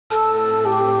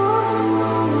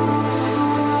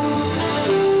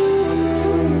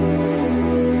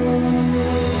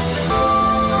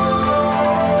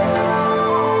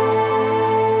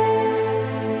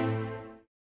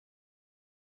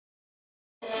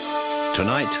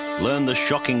Tonight, learn the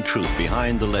shocking truth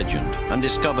behind the legend and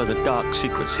discover the dark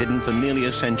secrets hidden for nearly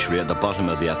a century at the bottom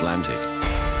of the Atlantic.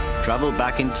 Travel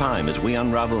back in time as we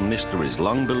unravel mysteries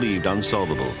long believed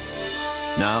unsolvable.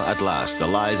 Now, at last, the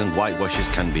lies and whitewashes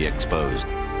can be exposed,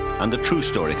 and the true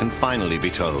story can finally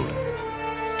be told.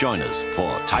 Join us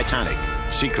for Titanic,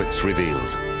 Secrets Revealed.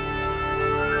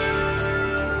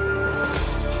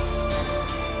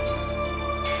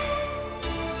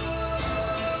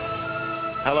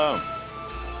 Hello,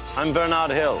 I'm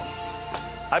Bernard Hill.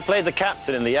 I played the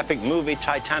captain in the epic movie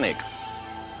Titanic.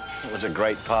 It was a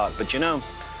great part, but you know,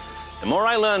 the more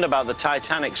I learned about the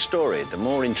Titanic story, the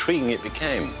more intriguing it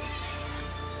became.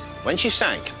 When she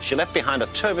sank, she left behind a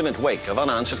turbulent wake of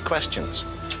unanswered questions.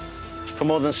 For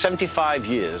more than 75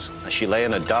 years, as she lay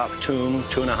in a dark tomb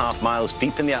 2.5 miles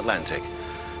deep in the Atlantic,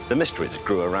 the mysteries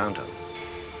grew around her.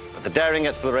 But the daring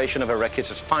exploration of her wreckage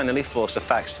has finally forced the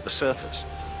facts to the surface.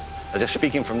 As if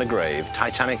speaking from the grave,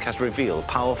 Titanic has revealed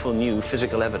powerful new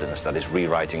physical evidence that is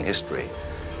rewriting history.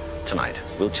 Tonight,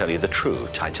 we'll tell you the true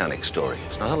Titanic story.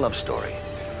 It's not a love story.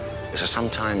 It's a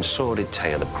sometimes sordid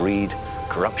tale of greed,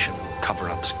 corruption,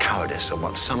 cover-ups, cowardice, and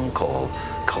what some call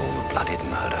cold-blooded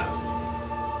murder.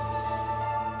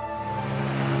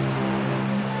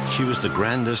 She was the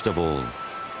grandest of all,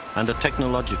 and a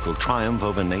technological triumph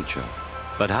over nature,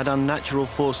 but had unnatural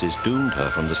forces doomed her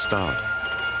from the start.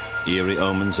 Eerie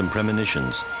omens and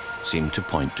premonitions seemed to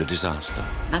point to disaster.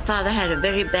 My father had a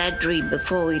very bad dream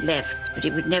before he left, but he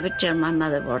would never tell my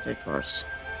mother what it was.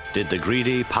 Did the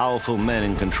greedy, powerful men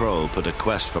in control put a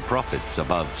quest for profits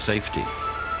above safety,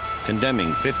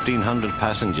 condemning 1,500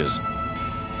 passengers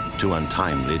to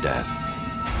untimely death?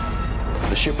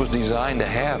 The ship was designed to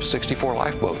have 64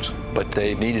 lifeboats, but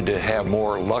they needed to have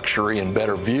more luxury and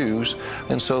better views,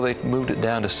 and so they moved it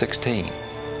down to 16.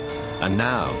 And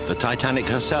now, the Titanic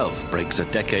herself breaks a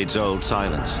decades-old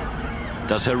silence.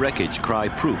 Does her wreckage cry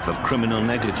proof of criminal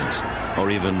negligence or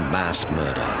even mass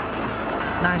murder?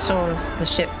 I saw the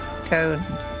ship go and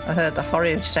I heard the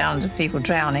horrid sounds of people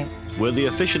drowning. Were the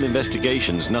official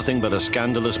investigations nothing but a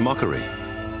scandalous mockery?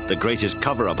 The greatest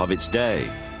cover-up of its day?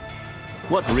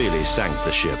 What really sank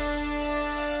the ship?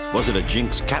 Was it a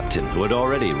jinx captain who had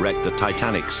already wrecked the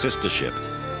Titanic's sister ship?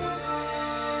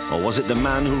 Or was it the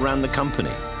man who ran the company,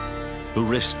 who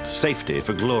risked safety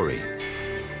for glory?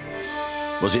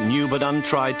 Was it new but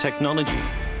untried technology?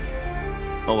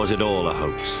 Or was it all a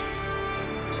hoax?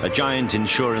 A giant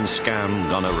insurance scam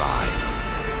gone awry?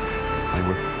 They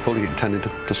were fully intended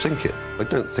to sink it. I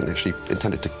don't think they actually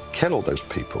intended to kill all those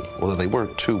people, although they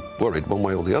weren't too worried one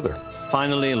way or the other.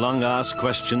 Finally, long-asked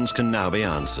questions can now be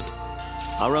answered.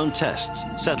 Our own tests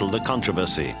settled the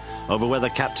controversy over whether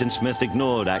Captain Smith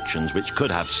ignored actions which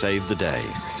could have saved the day.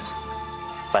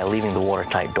 By leaving the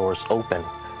watertight doors open,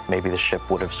 maybe the ship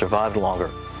would have survived longer.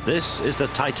 This is the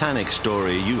Titanic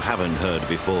story you haven't heard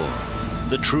before.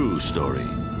 The true story,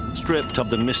 stripped of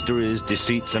the mysteries,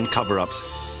 deceits, and cover-ups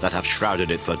that have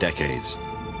shrouded it for decades.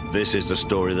 This is the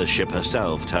story the ship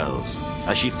herself tells,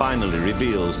 as she finally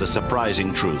reveals the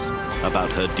surprising truth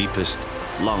about her deepest,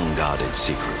 long-guarded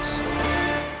secrets.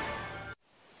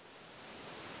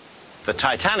 The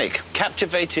Titanic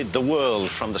captivated the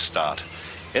world from the start.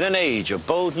 In an age of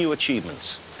bold new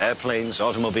achievements, airplanes,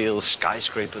 automobiles,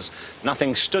 skyscrapers,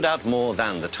 nothing stood out more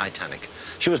than the Titanic.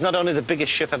 She was not only the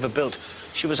biggest ship ever built,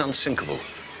 she was unsinkable.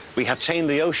 We had tamed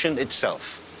the ocean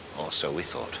itself, or so we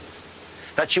thought.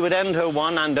 That she would end her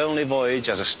one and only voyage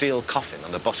as a steel coffin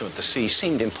on the bottom of the sea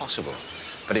seemed impossible.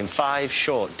 But in 5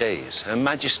 short days, Her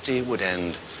Majesty would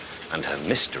end, and her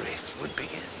mystery would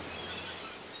begin.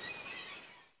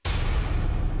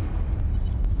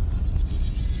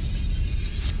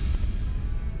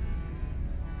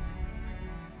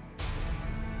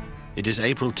 It is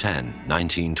April 10,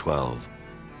 1912.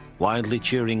 Wildly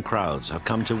cheering crowds have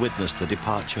come to witness the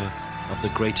departure of the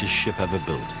greatest ship ever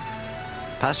built.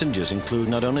 Passengers include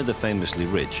not only the famously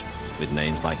rich, with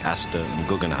names like Astor and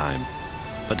Guggenheim,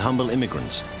 but humble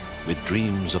immigrants with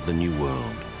dreams of the new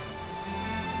world.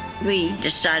 We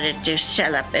decided to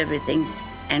sell up everything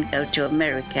and go to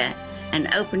America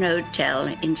and open a hotel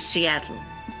in Seattle.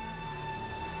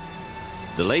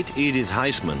 The late Edith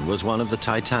Heisman was one of the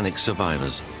Titanic's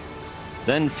survivors.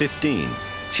 Then 15,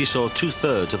 she saw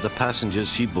 2/3 of the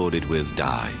passengers she boarded with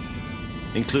die,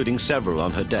 including several on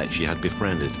her deck she had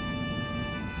befriended.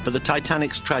 But the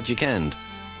Titanic's tragic end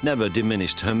never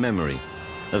diminished her memory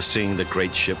of seeing the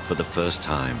great ship for the first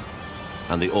time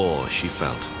and the awe she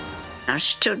felt. I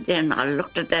stood there and I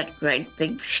looked at that great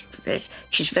big ship.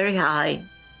 She's very high.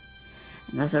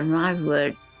 And I thought, my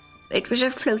word, it was a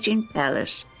floating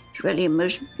palace. It's really the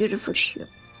most beautiful ship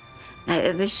I've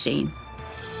ever seen.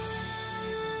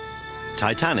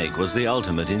 Titanic was the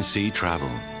ultimate in sea travel.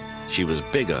 She was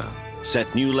bigger,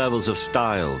 set new levels of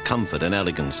style, comfort, and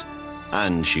elegance,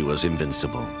 and she was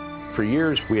invincible. For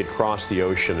years, we had crossed the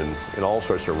ocean in all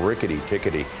sorts of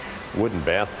rickety-tickety wooden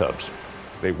bathtubs.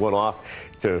 They went off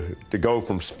to go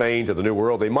from Spain to the New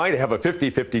World. They might have a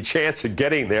 50-50 chance of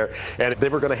getting there, and they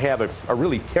were going to have a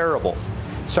really terrible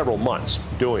several months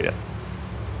doing it.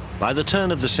 By the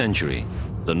turn of the century,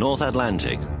 the North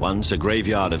Atlantic, once a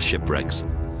graveyard of shipwrecks,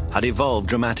 had evolved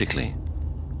dramatically.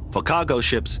 For cargo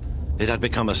ships, it had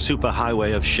become a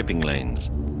superhighway of shipping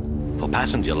lanes. For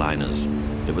passenger liners,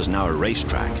 it was now a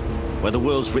racetrack where the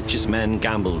world's richest men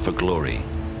gambled for glory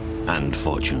and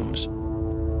fortunes.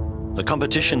 The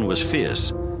competition was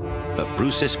fierce, but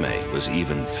Bruce Ismay was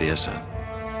even fiercer.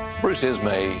 Bruce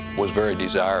Ismay was very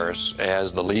desirous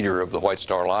as the leader of the White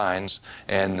Star Lines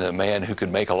and the man who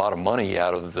could make a lot of money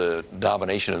out of the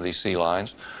domination of these sea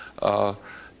lines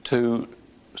to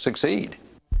succeed.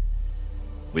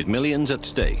 With millions at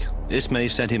stake, Ismay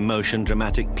set in motion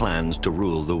dramatic plans to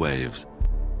rule the waves.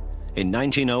 In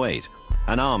 1908,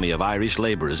 an army of Irish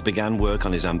labourers began work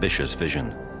on his ambitious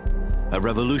vision. A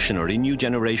revolutionary new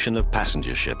generation of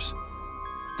passenger ships.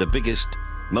 The biggest,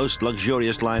 most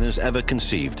luxurious liners ever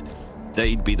conceived.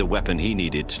 They'd be the weapon he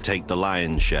needed to take the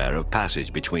lion's share of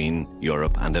passage between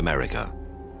Europe and America.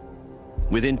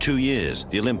 Within 2 years,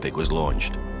 the Olympic was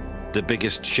launched. The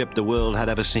biggest ship the world had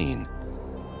ever seen.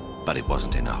 But it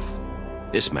wasn't enough.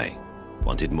 Ismay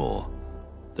wanted more.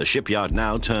 The shipyard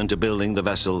now turned to building the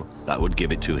vessel that would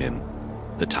give it to him,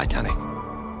 the Titanic.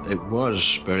 It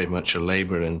was very much a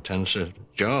labor-intensive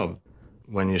job.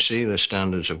 When you see the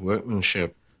standards of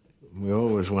workmanship, we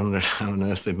always wondered how on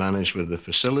earth they managed with the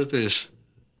facilities,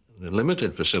 the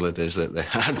limited facilities that they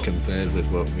had compared with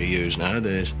what we use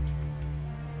nowadays.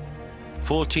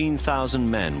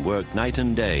 14,000 men worked night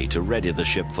and day to ready the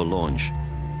ship for launch.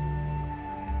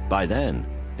 By then,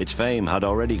 its fame had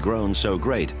already grown so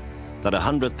great that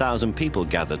 100,000 people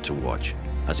gathered to watch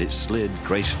as it slid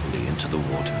gracefully into the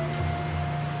water.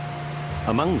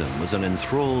 Among them was an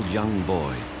enthralled young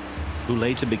boy who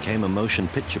later became a motion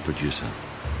picture producer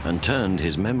and turned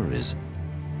his memories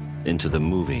into the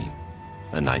movie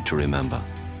A Night to Remember.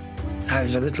 I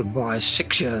was a little boy,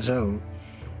 6 years old,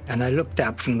 and I looked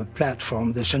up from the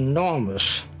platform, this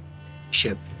enormous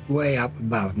ship way up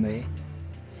above me,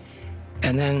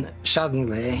 and then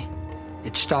suddenly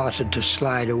it started to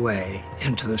slide away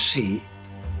into the sea,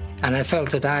 and I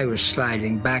felt that I was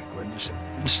sliding backwards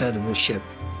instead of the ship.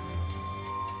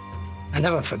 I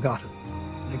never forgot it.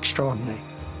 An extraordinary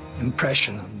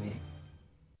impression on me.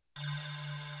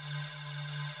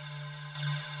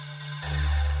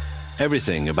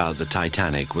 Everything about the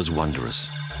Titanic was wondrous,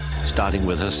 starting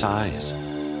with her size.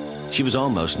 She was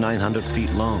almost 900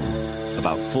 feet long,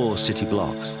 about 4 city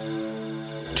blocks,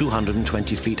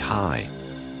 220 feet high.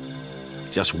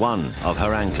 Just one of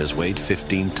her anchors weighed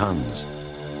 15 tons.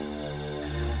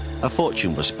 A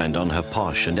fortune was spent on her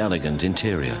posh and elegant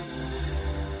interior,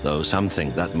 though some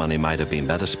think that money might have been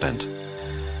better spent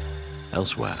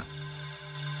elsewhere.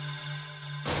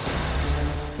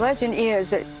 Legend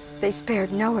is that they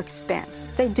spared no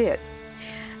expense. They did.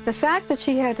 The fact that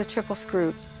she had the triple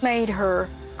screw made her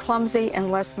clumsy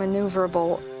and less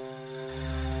maneuverable.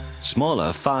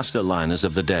 Smaller, faster liners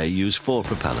of the day used 4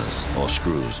 propellers, or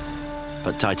screws.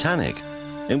 But Titanic,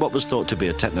 in what was thought to be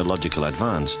a technological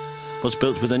advance, was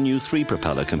built with a new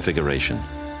 3-propeller configuration.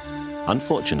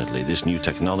 Unfortunately, this new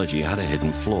technology had a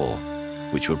hidden flaw,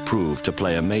 which would prove to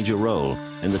play a major role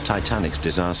in the Titanic's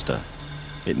disaster.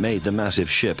 It made the massive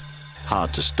ship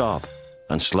hard to stop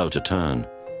and slow to turn.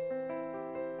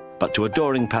 But to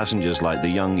adoring passengers like the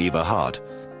young Eva Hart,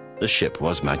 the ship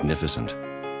was magnificent.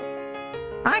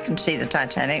 I can see the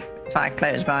Titanic if I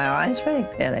close my eyes very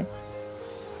clearly.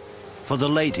 For the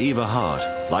late Eva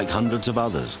Hart, like hundreds of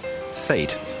others,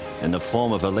 fate, in the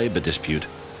form of a labor dispute,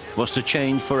 was to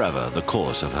change forever the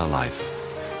course of her life.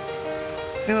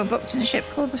 We were booked in a ship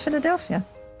called the Philadelphia.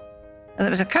 And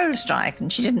there was a coal strike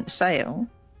and she didn't sail.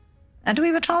 And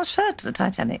we were transferred to the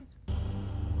Titanic,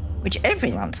 which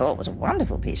everyone thought was a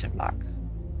wonderful piece of luck.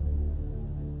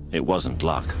 It wasn't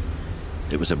luck.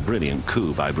 It was a brilliant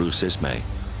coup by Bruce Ismay.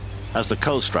 As the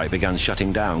coal strike began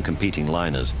shutting down competing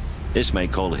liners, Ismay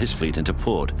called his fleet into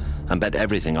port and bet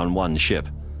everything on one ship,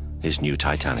 his new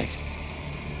Titanic.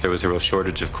 There was a real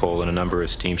shortage of coal, and a number of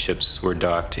steamships were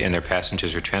docked, and their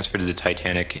passengers were transferred to the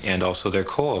Titanic and also their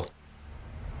coal.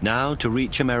 Now, to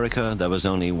reach America, there was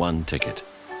only one ticket.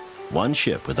 One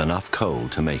ship with enough coal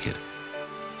to make it.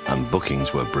 And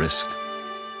bookings were brisk.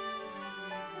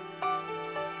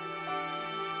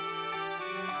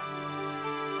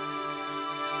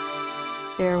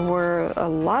 There were were a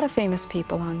lot of famous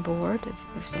people on board. There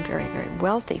were some very, very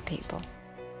wealthy people.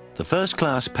 The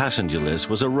first-class passenger list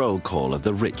was a roll call of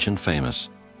the rich and famous.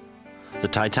 The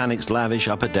Titanic's lavish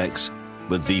upper decks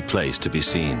were the place to be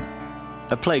seen,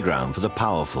 a playground for the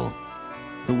powerful,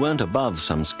 who weren't above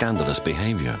some scandalous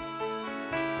behavior.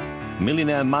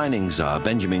 Millionaire mining czar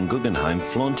Benjamin Guggenheim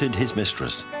flaunted his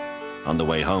mistress on the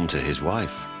way home to his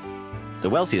wife. The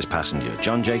wealthiest passenger,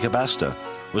 John Jacob Astor,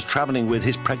 was traveling with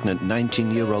his pregnant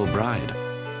 19-year-old bride.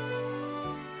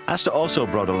 Astor also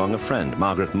brought along a friend,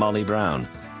 Margaret Molly Brown,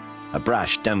 a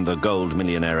brash Denver gold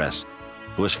millionairess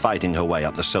who was fighting her way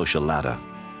up the social ladder.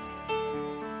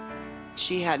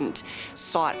 She hadn't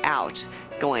sought out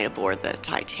going aboard the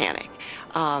Titanic.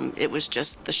 It was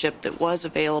just the ship that was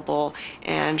available,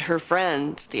 and her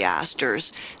friends, the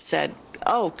Astors, said,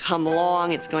 "Oh, come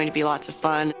along, it's going to be lots of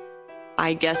fun."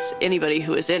 I guess anybody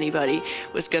who is anybody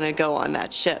was going to go on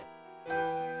that ship.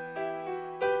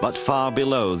 But far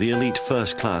below the elite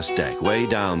first-class deck, way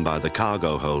down by the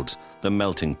cargo holds, the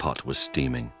melting pot was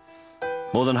steaming.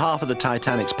 More than half of the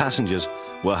Titanic's passengers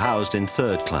were housed in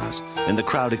third class, in the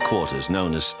crowded quarters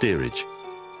known as steerage.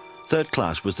 Third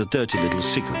class was the dirty little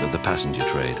secret of the passenger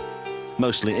trade.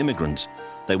 Mostly immigrants,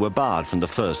 they were barred from the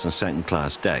first and second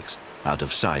class decks, out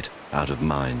of sight, out of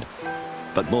mind.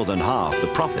 But more than half the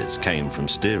profits came from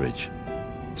steerage.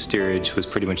 Steerage was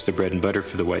pretty much the bread and butter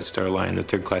for the White Star Line, the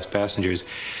third-class passengers,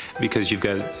 because you've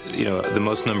got, the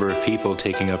most number of people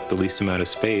taking up the least amount of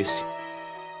space.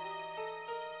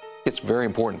 It's very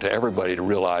important to everybody to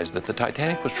realize that the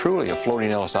Titanic was truly a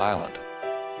floating Ellis Island.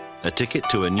 A ticket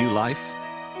to a new life?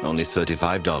 Only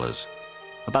 $35.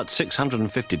 About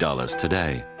 $650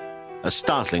 today. A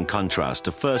startling contrast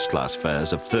to first-class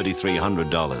fares of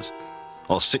 $3,300,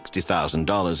 or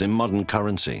 $60,000 in modern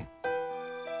currency.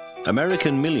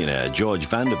 American millionaire George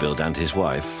Vanderbilt and his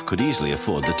wife could easily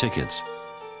afford the tickets,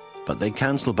 but they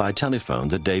canceled by telephone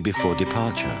the day before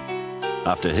departure,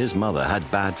 after his mother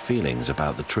had bad feelings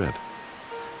about the trip.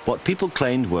 What people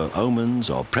claimed were omens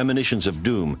or premonitions of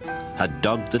doom had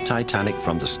dogged the Titanic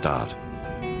from the start.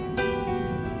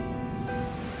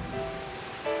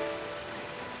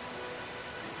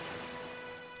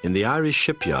 In the Irish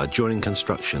shipyard during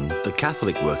construction, the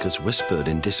Catholic workers whispered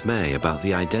in dismay about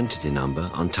the identity number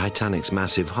on Titanic's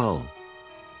massive hull,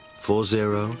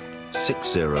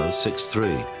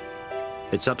 406063.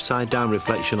 Its upside-down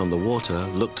reflection on the water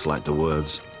looked like the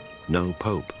words, "No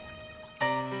Pope."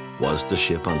 Was the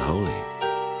ship unholy?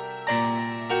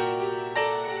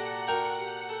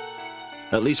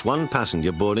 At least one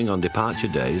passenger boarding on departure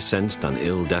day sensed an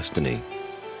ill destiny.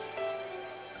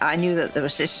 I knew that there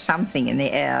was this something in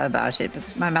the air about it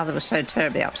because my mother was so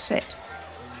terribly upset.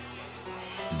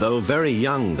 Though very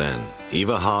young then,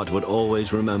 Eva Hart would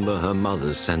always remember her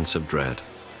mother's sense of dread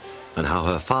and how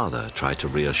her father tried to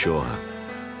reassure her.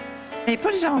 He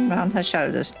put his arm around her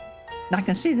shoulders, and I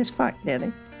can see this quite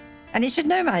clearly. And he said,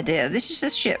 "No, my dear, this is the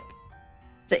ship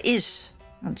that is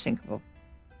unsinkable."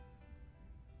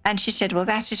 And she said, "Well,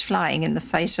 that is flying in the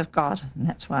face of God, and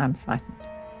that's why I'm frightened."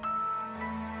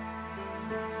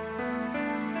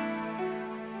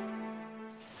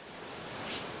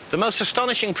 The most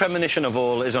astonishing premonition of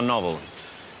all is a novel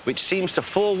which seems to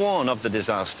forewarn of the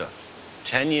disaster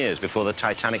 10 years before the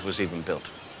Titanic was even built.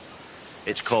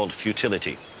 It's called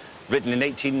Futility, written in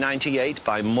 1898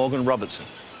 by Morgan Robertson.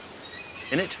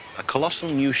 In it, a colossal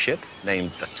new ship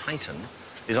named the Titan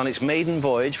is on its maiden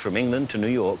voyage from England to New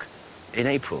York in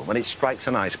April when it strikes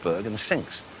an iceberg and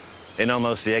sinks in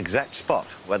almost the exact spot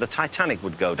where the Titanic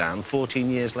would go down 14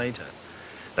 years later.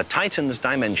 The Titan's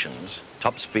dimensions,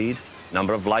 top speed,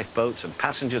 number of lifeboats and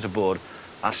passengers aboard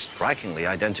are strikingly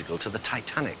identical to the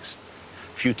Titanic's.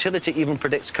 Futility even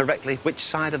predicts correctly which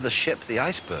side of the ship the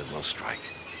iceberg will strike.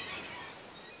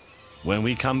 When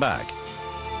we come back,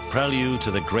 prelude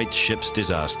to the great ship's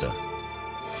disaster.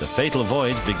 The fatal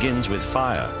voyage begins with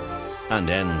fire and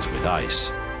ends with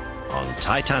ice. On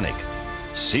Titanic,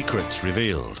 Secrets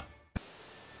Revealed.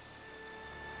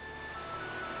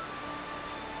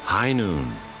 High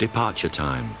noon, departure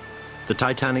time. The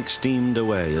Titanic steamed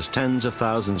away as tens of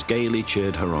thousands gaily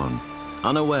cheered her on,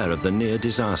 unaware of the near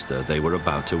disaster they were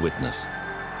about to witness.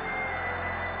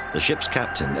 The ship's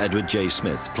captain, Edward J.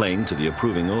 Smith, playing to the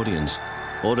approving audience,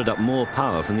 ordered up more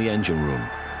power from the engine room.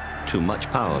 Too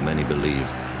much power, many believe.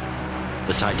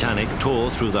 The Titanic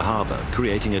tore through the harbor,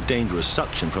 creating a dangerous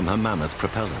suction from her mammoth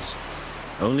propellers.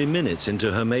 Only minutes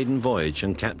into her maiden voyage,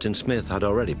 and Captain Smith had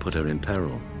already put her in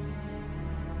peril.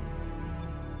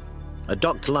 A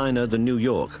docked liner, the New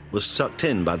York, was sucked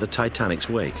in by the Titanic's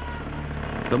wake.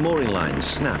 The mooring lines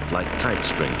snapped like kite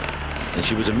string, and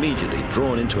she was immediately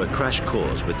drawn into a crash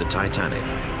course with the Titanic.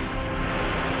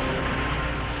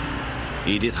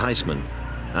 Edith Heisman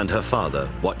and her father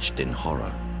watched in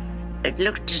horror. It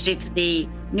looked as if the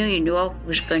New York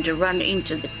was going to run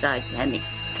into the Titanic.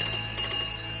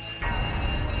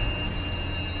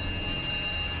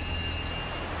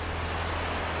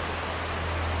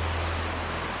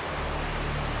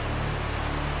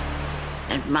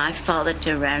 And my father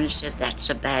turned around and said, "That's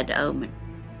a bad omen."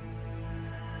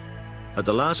 At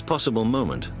the last possible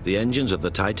moment, the engines of the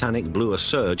Titanic blew a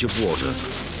surge of water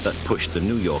that pushed the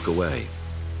New York away,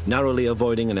 narrowly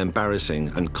avoiding an embarrassing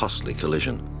and costly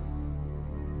collision.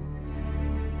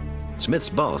 Smith's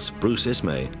boss, Bruce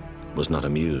Ismay, was not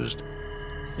amused.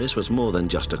 This was more than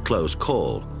just a close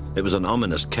call. It was an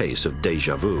ominous case of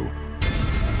déjà vu.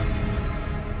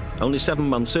 Only 7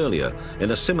 months earlier,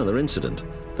 in a similar incident,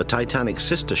 the Titanic's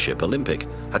sister ship, Olympic,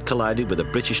 had collided with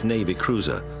a British Navy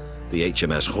cruiser, the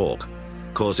HMS Hawke,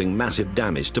 causing massive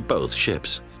damage to both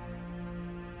ships.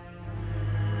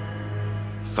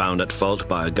 Found at fault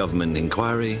by a government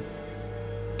inquiry,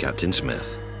 Captain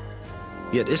Smith.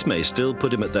 Yet Ismay still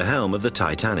put him at the helm of the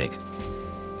Titanic.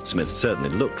 Smith certainly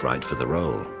looked right for the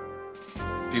role.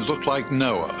 He looked like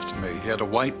Noah to me. He had a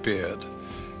white beard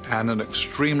and an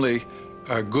extremely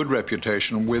good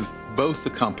reputation with both the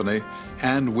company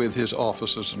and with his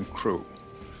officers and crew.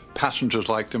 Passengers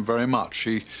liked him very much.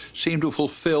 He seemed to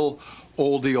fulfill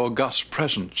all the august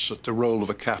presence that the role of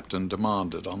a captain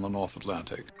demanded on the North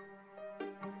Atlantic.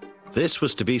 This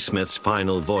was to be Smith's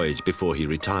final voyage before he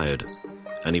retired,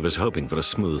 and he was hoping for a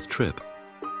smooth trip.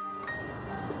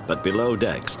 But below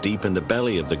decks, deep in the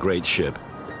belly of the great ship,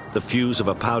 the fuse of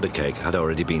a powder keg had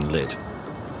already been lit,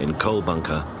 in coal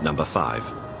bunker number 5.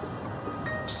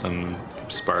 Some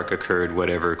spark occurred,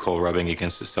 whatever, coal rubbing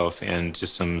against itself, and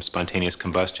just some spontaneous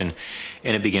combustion,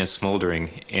 and it began smoldering.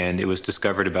 And it was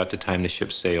discovered about the time the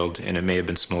ship sailed, and it may have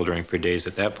been smoldering for days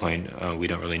at that point. We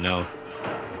don't really know.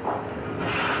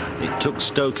 It took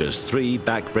stokers 3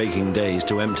 back-breaking days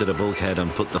to empty the bulkhead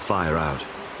and put the fire out.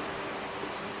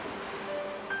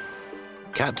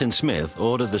 Captain Smith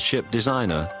ordered the ship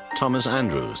designer, Thomas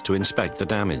Andrews, to inspect the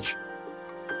damage.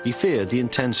 He feared the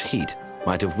intense heat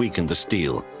might have weakened the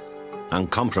steel and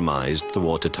compromised the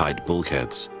watertight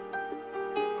bulkheads.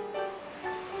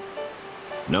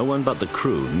 No one but the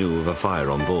crew knew of a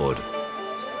fire on board.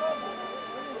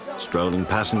 Strolling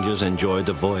passengers enjoyed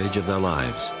the voyage of their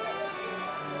lives.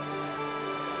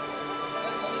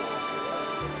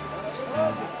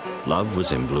 Love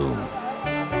was in bloom.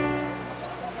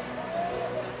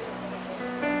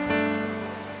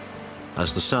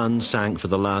 As the sun sank for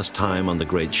the last time on the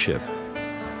great ship,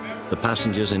 the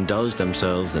passengers indulged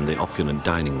themselves in the opulent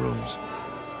dining rooms.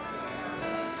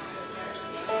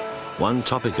 One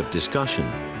topic of discussion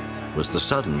was the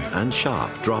sudden and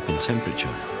sharp drop in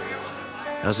temperature.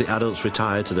 As the adults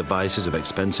retired to the vices of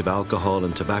expensive alcohol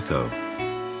and tobacco,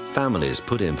 families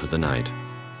put in for the night.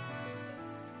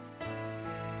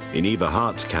 In Eva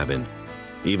Hart's cabin,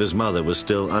 Eva's mother was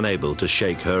still unable to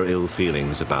shake her ill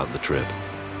feelings about the trip.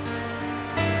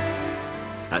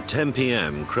 At 10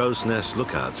 p.m., Crow's Nest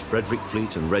lookouts Frederick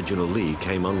Fleet and Reginald Lee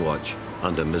came on watch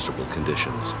under miserable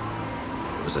conditions.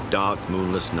 It was a dark,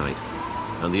 moonless night,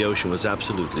 and the ocean was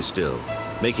absolutely still,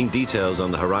 making details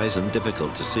on the horizon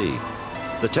difficult to see.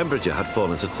 The temperature had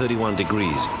fallen to 31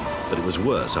 degrees, but it was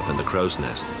worse up in the Crow's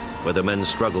Nest, where the men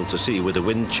struggled to see with a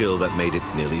wind chill that made it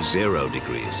nearly 0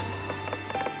 degrees.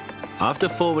 After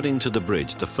forwarding to the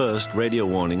bridge the first radio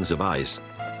warnings of ice,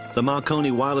 the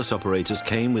Marconi wireless operators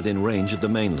came within range of the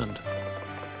mainland.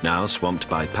 Now swamped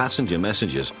by passenger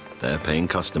messages, their paying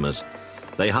customers,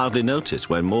 they hardly noticed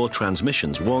when more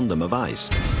transmissions warned them of ice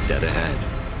dead ahead.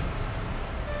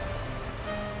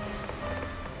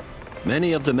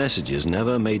 Many of the messages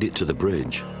never made it to the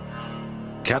bridge.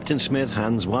 Captain Smith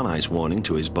hands one ice warning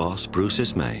to his boss, Bruce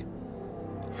Ismay.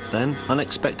 Then,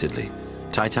 unexpectedly,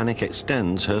 Titanic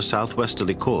extends her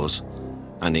southwesterly course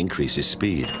and increases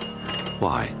speed.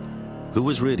 Why? Who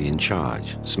was really in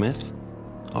charge, Smith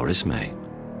or Ismay?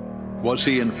 Was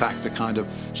he, in fact, a kind of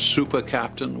super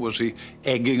captain? Was he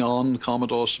egging on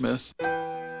Commodore Smith?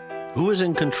 Who was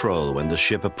in control when the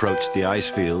ship approached the ice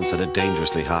fields at a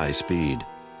dangerously high speed?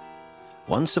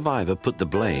 One survivor put the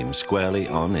blame squarely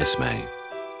on Ismay.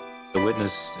 The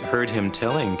witness heard him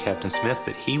telling Captain Smith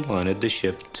that he wanted the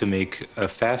ship to make a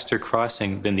faster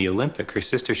crossing than the Olympic, her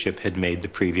sister ship, had made the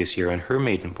previous year on her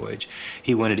maiden voyage.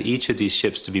 He wanted each of these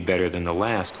ships to be better than the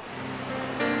last.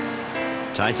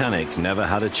 Titanic never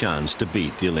had a chance to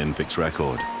beat the Olympic's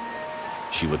record.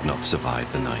 She would not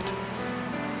survive the night.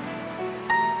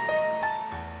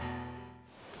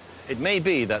 It may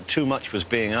be that too much was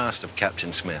being asked of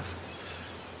Captain Smith.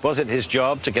 Was it his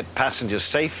job to get passengers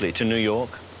safely to New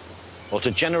York? or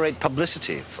to generate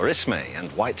publicity for Ismay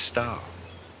and White Star.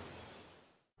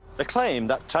 The claim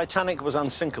that Titanic was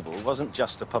unsinkable wasn't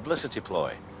just a publicity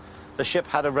ploy. The ship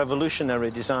had a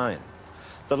revolutionary design.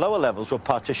 The lower levels were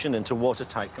partitioned into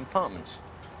watertight compartments,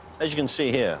 as you can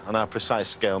see here on our precise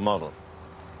scale model.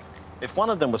 If one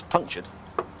of them was punctured,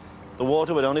 the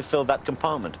water would only fill that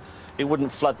compartment. It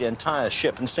wouldn't flood the entire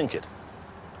ship and sink it.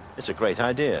 It's a great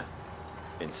idea,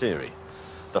 in theory.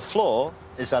 The flaw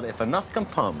is that if enough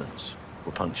compartments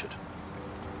were punctured,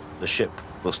 the ship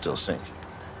will still sink.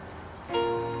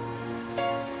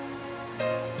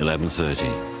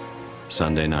 11:30,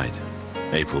 Sunday night,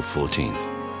 April 14th.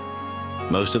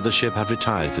 Most of the ship had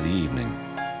retired for the evening.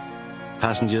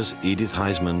 Passengers Edith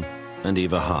Heisman and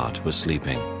Eva Hart were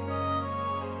sleeping.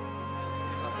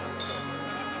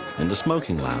 In the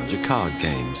smoking lounge, a card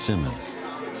game simmered.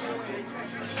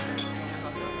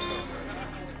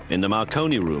 In the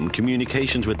Marconi room,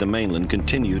 communications with the mainland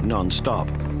continued non-stop,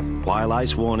 while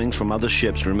ice warnings from other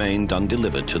ships remained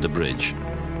undelivered to the bridge.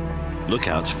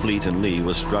 Lookouts Fleet and Lee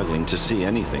were struggling to see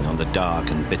anything on the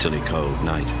dark and bitterly cold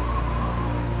night.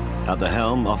 At the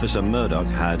helm, Officer Murdoch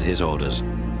had his orders.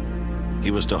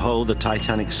 He was to hold the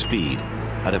Titanic's speed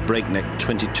at a breakneck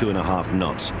 22.5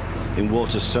 knots in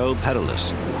waters so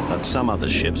perilous that some other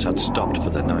ships had stopped for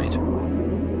the night.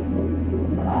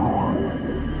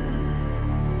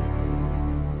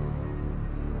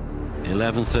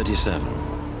 "11:37.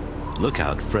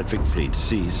 Lookout Frederick Fleet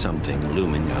sees something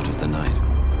looming out of the night.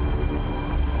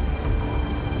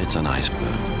 It's an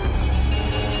iceberg.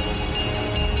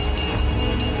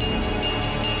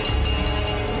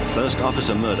 First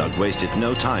Officer Murdoch wasted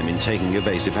no time in taking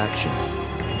evasive action.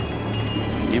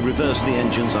 He reversed the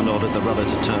engines and ordered the rudder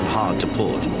to turn hard to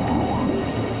port.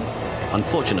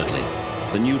 Unfortunately,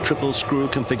 the new triple screw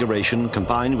configuration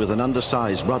combined with an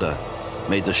undersized rudder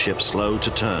made the ship slow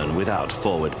to turn without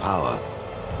forward power.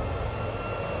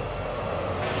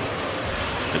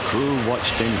 The crew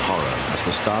watched in horror as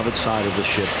the starboard side of the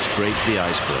ship scraped the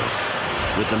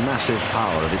iceberg with the massive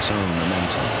power of its own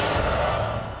momentum.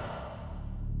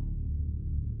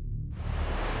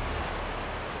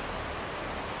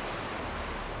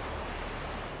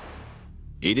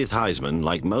 Edith Heisman,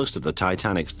 like most of the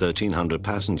Titanic's 1,300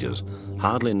 passengers,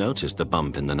 hardly noticed the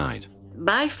bump in the night.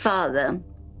 My father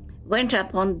went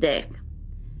up on deck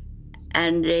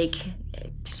and to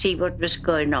see what was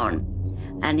going on.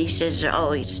 And he says,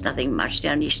 "Oh, it's nothing much. They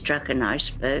only struck an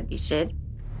iceberg," he said.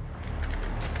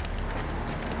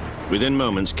 Within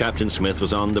moments, Captain Smith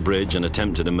was on the bridge and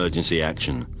attempted emergency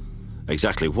action.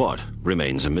 Exactly what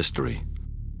remains a mystery.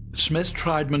 Smith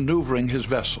tried maneuvering his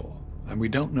vessel, and we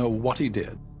don't know what he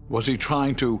did. Was he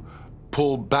trying to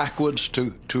pull backwards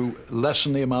to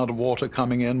lessen the amount of water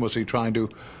coming in? Was he trying to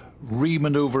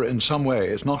remaneuver in some way?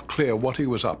 It's not clear what he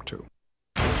was up to.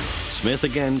 Smith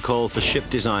again called for ship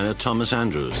designer Thomas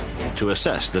Andrews to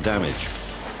assess the damage.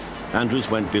 Andrews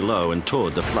went below and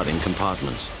toured the flooding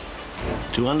compartments.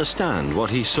 To understand what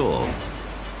he saw,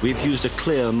 we've used a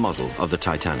clear model of the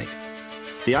Titanic.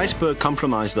 The iceberg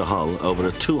compromised the hull over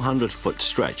a 200-foot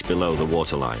stretch below the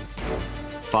waterline.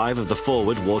 5 of the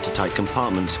forward watertight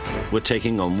compartments were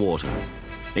taking on water,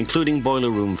 including Boiler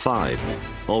Room 5,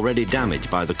 already damaged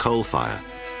by the coal fire.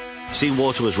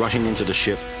 Seawater was rushing into the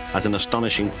ship at an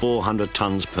astonishing 400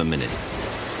 tons per minute.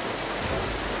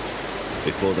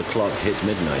 Before the clock hit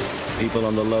midnight, people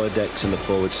on the lower decks in the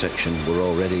forward section were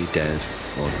already dead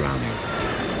or drowning.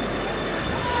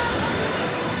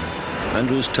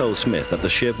 Andrews told Smith that the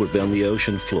ship would be on the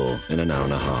ocean floor in an hour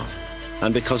and a half.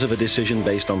 And because of a decision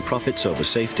based on profits over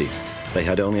safety, they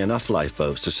had only enough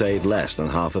lifeboats to save less than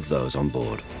half of those on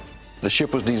board. The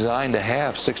ship was designed to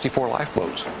have 64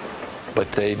 lifeboats,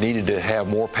 but they needed to have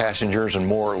more passengers and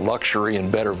more luxury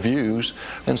and better views,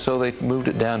 and so they moved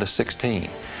it down to 16.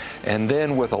 And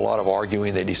then with a lot of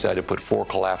arguing, they decided to put 4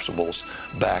 collapsibles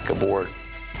back aboard.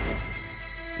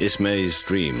 Ismay's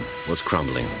dream was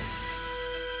crumbling.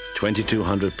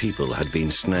 2,200 people had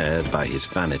been snared by his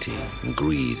vanity and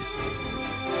greed.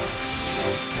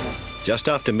 Just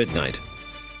after midnight,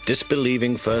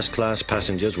 disbelieving first-class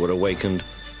passengers were awakened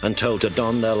and told to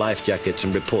don their life jackets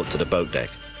and report to the boat deck.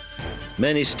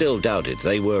 Many still doubted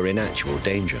they were in actual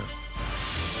danger.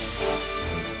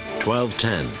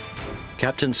 12:10.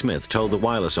 Captain Smith told the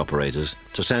wireless operators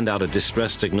to send out a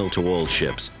distress signal to all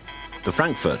ships. The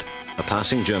Frankfurt, a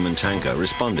passing German tanker,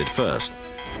 responded first.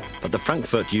 But the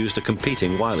Frankfurt used a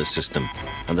competing wireless system,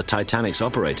 and the Titanic's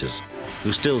operators,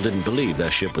 who still didn't believe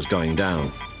their ship was going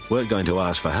down, weren't going to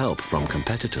ask for help from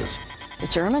competitors. The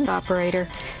German operator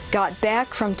got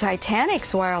back from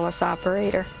Titanic's wireless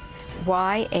operator,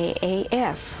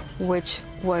 YAAF, which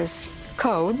was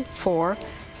code for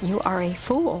You are a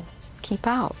fool. Keep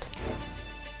out.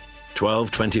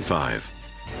 12:25.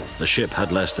 The ship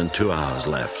had less than 2 hours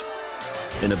left.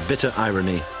 In a bitter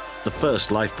irony, the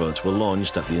first lifeboats were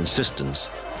launched at the insistence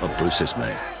of Bruce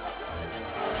Ismay.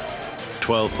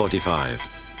 12:45.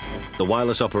 The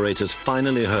wireless operators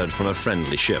finally heard from a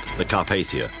friendly ship, the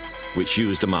Carpathia, which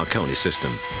used a Marconi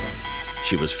system.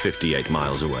 She was 58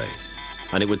 miles away,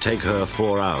 and it would take her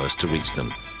 4 hours to reach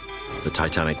them. The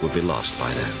Titanic would be lost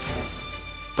by then.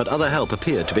 But other help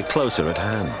appeared to be closer at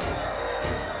hand.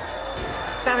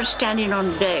 I was standing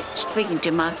on deck speaking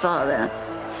to my father.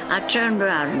 I turned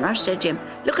around and I said to him,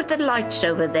 "Look at the lights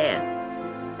over there.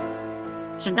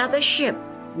 It's another ship.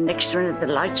 Next minute the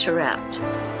lights are out."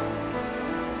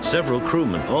 Several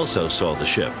crewmen also saw the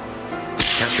ship.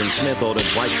 Captain Smith ordered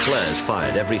white flares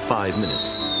fired every 5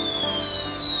 minutes.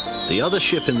 The other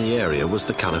ship in the area was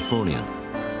the Californian.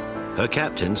 Her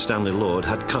captain, Stanley Lord,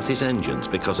 had cut his engines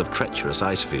because of treacherous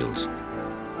ice fields.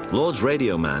 Lord's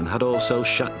radio man had also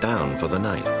shut down for the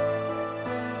night.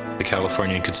 The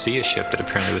Californian could see a ship that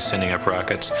apparently was sending up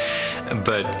rockets,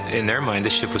 but in their mind, the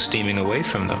ship was steaming away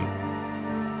from them.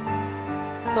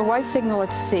 The white signal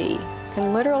at sea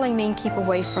can literally mean keep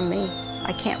away from me.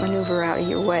 I can't maneuver out of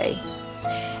your way.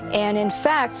 And in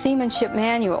fact, seamanship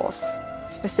manuals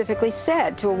specifically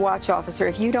said to a watch officer,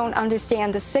 if you don't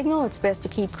understand the signal, it's best to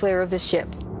keep clear of the ship.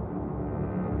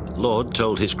 Lord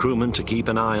told his crewmen to keep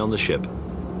an eye on the ship,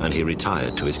 and he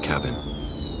retired to his cabin.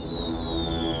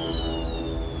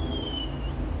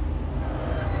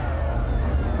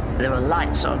 There were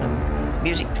lights on and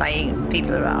music playing and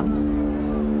people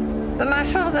around. But my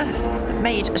father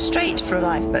made straight for a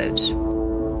lifeboat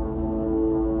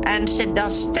and said, "Now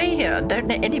stay here and don't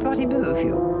let anybody move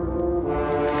you."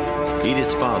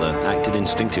 Edith's father acted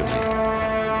instinctively.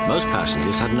 Most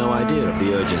passengers had no idea of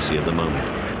the urgency of the moment,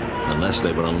 unless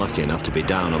they were unlucky enough to be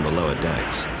down on the lower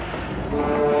decks.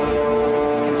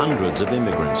 Hundreds of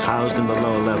immigrants housed in the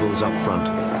lower levels up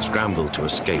front scrambled to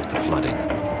escape the flooding.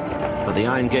 But the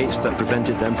iron gates that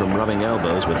prevented them from rubbing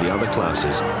elbows with the other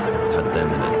classes had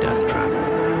them in a death trap.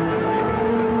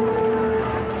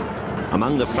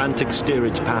 Among the frantic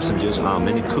steerage passengers are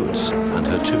Minnie Coates and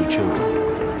her 2 children.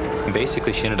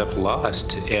 Basically, she ended up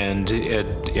lost and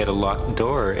at a locked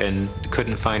door and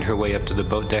couldn't find her way up to the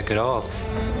boat deck at all.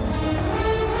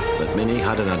 But Minnie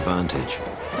had an advantage.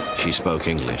 She spoke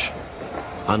English.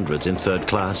 Hundreds in third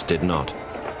class did not.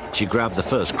 She grabbed the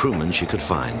first crewman she could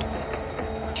find.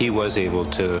 He was able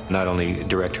to not only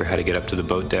direct her how to get up to the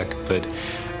boat deck, but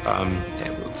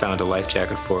found a life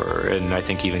jacket for her, and I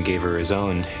think even gave her his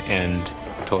own, and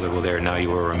told her, "Well, there, now you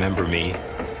will remember me."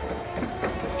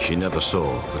 She never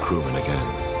saw the crewman again.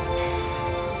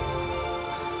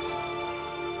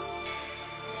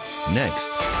 Next,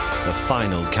 the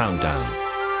final countdown.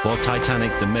 For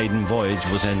Titanic, the maiden voyage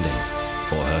was ending.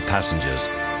 For her passengers,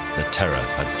 the terror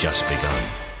had just begun.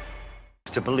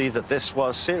 To believe that this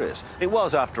was serious. It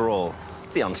was, after all,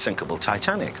 the unsinkable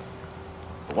Titanic.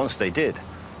 But once they did,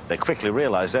 they quickly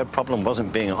realized their problem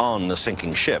wasn't being on the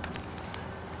sinking ship.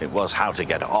 It was how to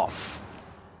get off.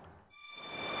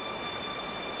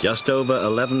 Just over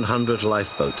 1,100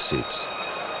 lifeboat seats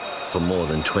for more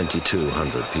than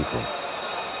 2,200 people.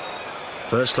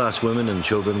 First-class women and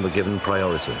children were given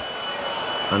priority,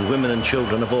 and women and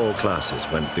children of all classes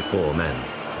went before men.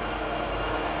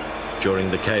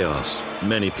 During the chaos,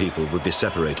 many people would be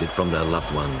separated from their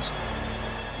loved ones.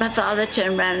 My father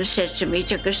turned around and said to me,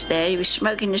 took us there, he was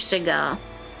smoking a cigar,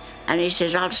 and he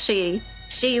says, "I'll see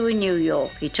you in New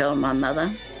York," he told my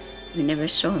mother. We never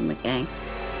saw him again.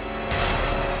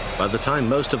 By the time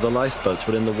most of the lifeboats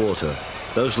were in the water,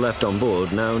 those left on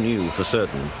board now knew for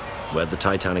certain where the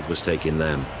Titanic was taking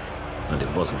them, and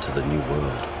it wasn't to the New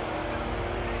World.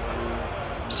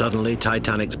 Suddenly,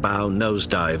 Titanic's bow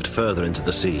nosedived further into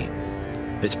the sea.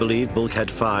 It's believed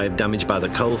Bulkhead 5, damaged by the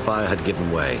coal fire, had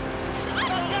given way.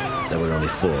 There were only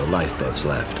 4 lifeboats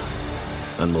left,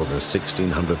 and more than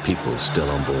 1,600 people still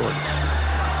on board.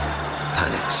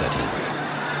 Panic set in.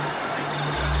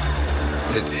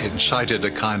 It incited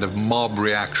a kind of mob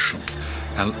reaction,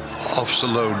 and Officer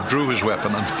Lowe drew his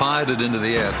weapon and fired it into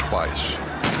the air twice.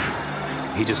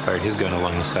 He just fired his gun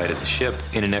along the side of the ship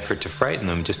in an effort to frighten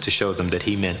them, just to show them that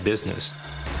he meant business.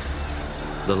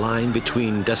 The line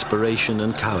between desperation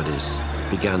and cowardice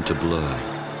began to blur.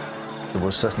 There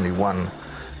was certainly one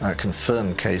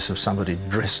confirmed case of somebody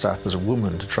dressed up as a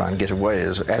woman to try and get away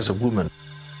as a woman.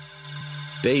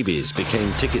 Babies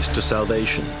became tickets to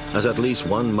salvation, as at least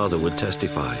one mother would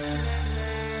testify.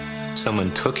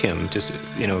 Someone took him, just,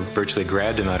 virtually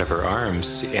grabbed him out of her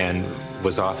arms and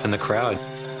was off in the crowd.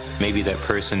 Maybe that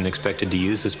person expected to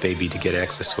use this baby to get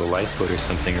access to a lifeboat or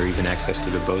something, or even access to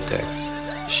the boat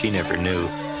deck. She never knew.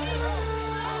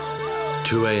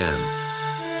 2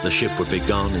 a.m. The ship would be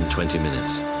gone in 20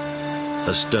 minutes.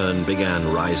 Her stern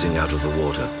began rising out of the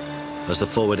water as the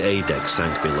forward A deck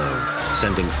sank below,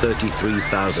 sending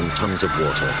 33,000 tons of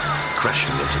water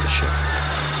crashing into the ship.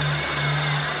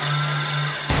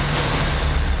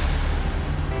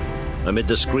 Amid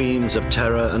the screams of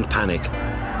terror and panic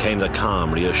came the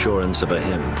calm reassurance of a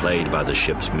hymn played by the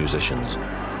ship's musicians,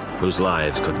 whose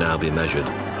lives could now be measured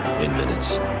in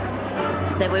minutes.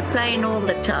 They were playing all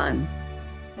the time,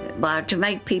 well, to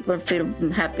make people feel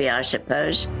happy, I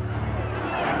suppose.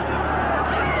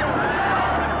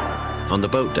 On the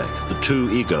boat deck, the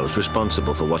two egos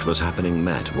responsible for what was happening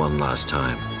met one last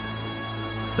time,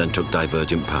 then took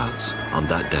divergent paths on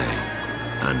that day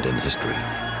and in history.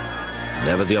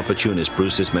 Never the opportunist,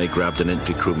 Bruce Ismay grabbed an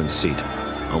entry crewman's seat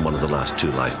on one of the last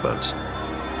two lifeboats.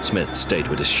 Smith stayed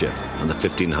with his ship and the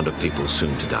 1,500 people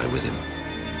soon to die with him.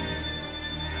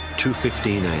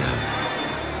 2:15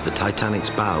 a.m. The Titanic's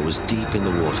bow was deep in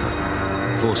the water,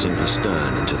 forcing her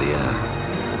stern into the air.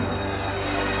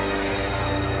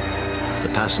 The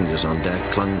passengers on deck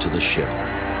clung to the ship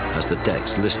as the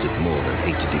decks listed more than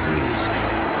 80 degrees.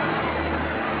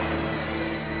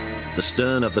 The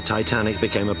stern of the Titanic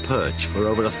became a perch for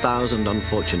over 1,000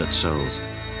 unfortunate souls.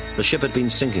 The ship had been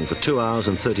sinking for 2 hours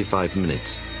and 35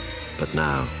 minutes, but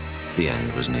now the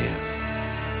end was near.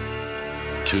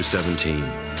 2:17,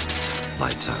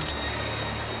 lights out.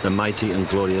 The mighty and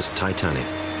glorious Titanic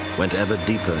went ever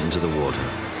deeper into the water,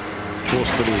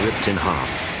 forcefully ripped in half,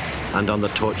 and on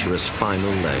the tortuous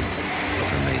final leg of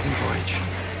her maiden voyage.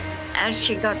 As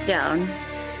she got down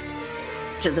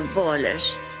to the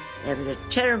boilers, there was a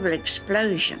terrible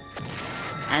explosion,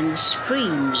 and the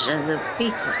screams of the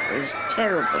people was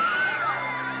terrible.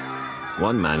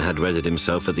 One man had readied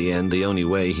himself at the end the only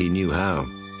way he knew how.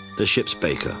 The ship's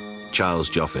baker, Charles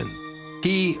Joffin.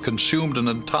 He consumed an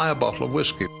entire bottle of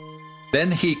whiskey. Then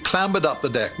he clambered up the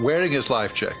deck wearing his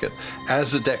life jacket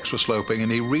as the decks were sloping,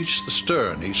 and he reached the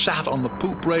stern. He sat on the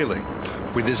poop railing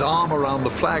with his arm around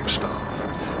the flagstaff.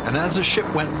 And as the ship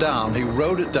went down, he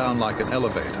rode it down like an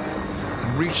elevator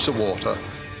and reached the water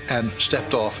and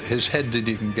stepped off. His head didn't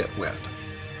even get wet.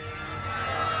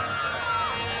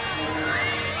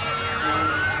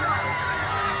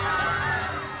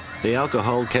 The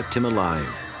alcohol kept him alive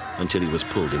until he was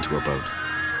pulled into a boat.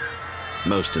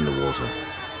 Most in the water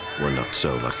were not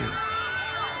so lucky.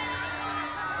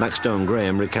 Max Stone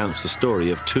Graham recounts the story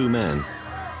of two men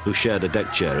who shared a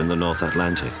deck chair in the North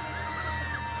Atlantic.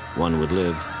 One would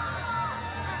live,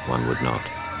 one would not.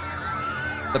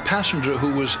 The passenger,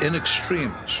 who was in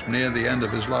extremis, near the end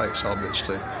of his life,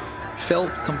 obviously,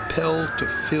 felt compelled to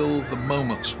fill the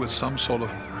moments with some sort of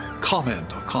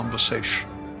comment or conversation.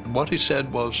 And what he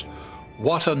said was,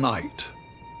 "What a night,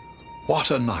 what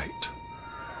a night."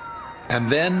 And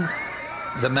then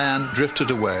the man drifted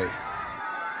away.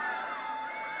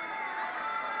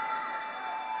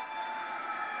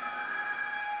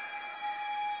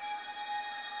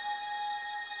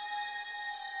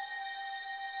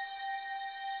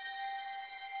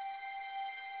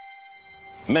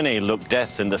 Many looked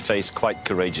death in the face quite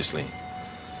courageously.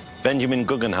 Benjamin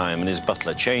Guggenheim and his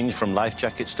butler changed from life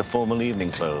jackets to formal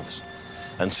evening clothes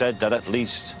and said that at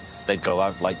least they'd go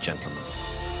out like gentlemen.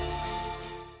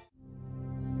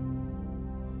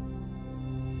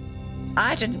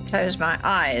 I didn't close my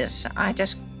eyes. I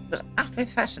just was utterly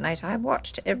fascinated. I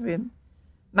watched every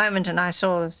moment, and I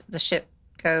saw the ship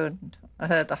go, and I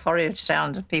heard the horrid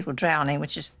sound of people drowning,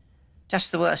 which is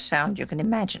just the worst sound you can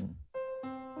imagine.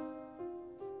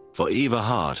 For Eva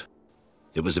Hart,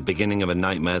 it was the beginning of a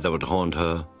nightmare that would haunt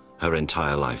her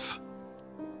entire life.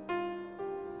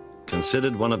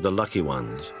 Considered one of the lucky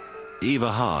ones,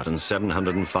 Eva Hart and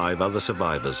 705 other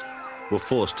survivors were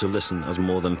forced to listen as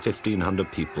more than 1,500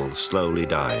 people slowly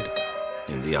died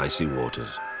in the icy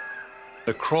waters.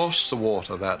 Across the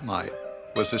water that night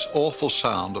was this awful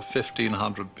sound of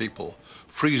 1,500 people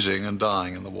freezing and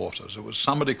dying in the waters. It was,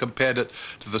 somebody compared it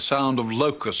to the sound of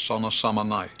locusts on a summer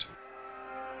night.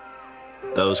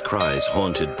 Those cries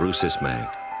haunted Bruce Ismay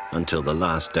until the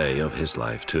last day of his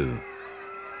life, too.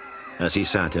 As he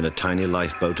sat in a tiny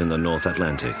lifeboat in the North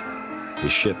Atlantic,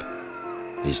 his ship,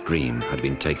 his dream, had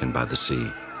been taken by the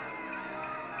sea.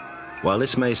 While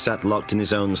Ismay sat locked in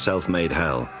his own self-made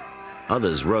hell,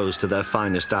 others rose to their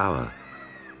finest hour.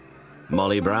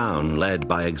 Molly Brown led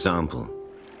by example.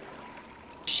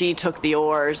 She took the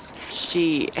oars.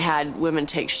 She had women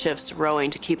take shifts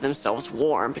rowing to keep themselves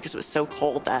warm because it was so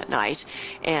cold that night,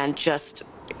 and just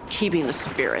keeping the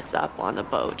spirits up on the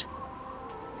boat.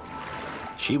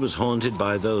 She was haunted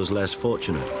by those less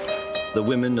fortunate, the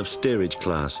women of steerage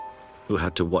class, who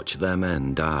had to watch their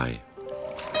men die.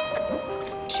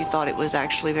 She thought it was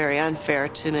actually very unfair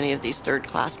to many of these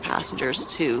third-class passengers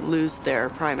to lose their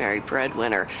primary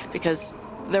breadwinner, because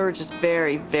there were just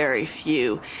very, very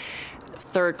few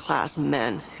third-class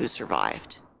men who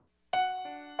survived.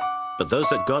 But those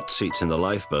that got seats in the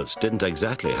lifeboats didn't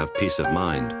exactly have peace of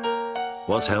mind.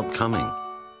 Was help coming?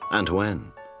 And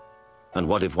when? And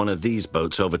what if one of these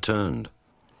boats overturned?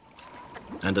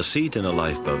 And a seat in a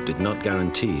lifeboat did not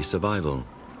guarantee survival.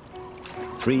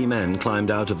 3 men climbed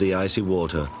out of the icy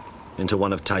water into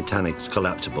one of Titanic's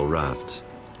collapsible rafts.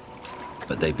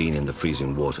 But they'd been in the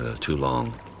freezing water too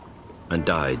long and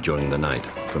died during the night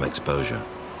from exposure.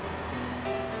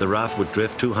 The raft would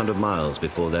drift 200 miles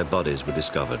before their bodies were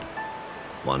discovered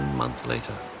 1 month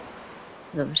later.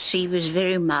 The sea was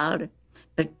very mild,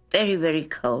 but very, very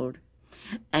cold.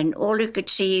 And all you could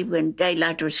see when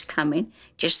daylight was coming,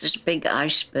 just this big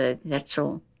iceberg, that's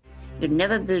all. You'd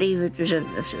never believe it was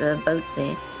a boat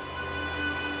there.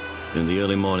 In the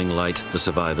early morning light, the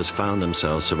survivors found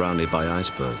themselves surrounded by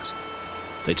icebergs.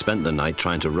 They'd spent the night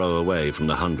trying to row away from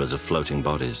the hundreds of floating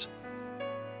bodies.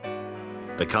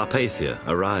 The Carpathia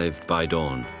arrived by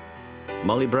dawn.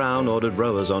 Molly Brown ordered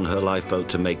rowers on her lifeboat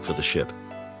to make for the ship.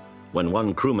 When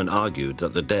one crewman argued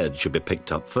that the dead should be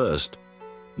picked up first,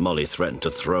 Molly threatened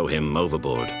to throw him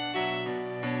overboard.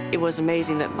 It was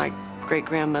amazing that my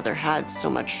great-grandmother had so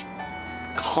much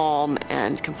calm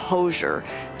and composure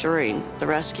during the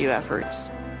rescue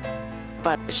efforts.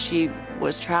 But she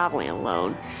was traveling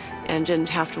alone and didn't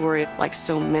have to worry like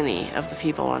so many of the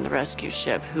people on the rescue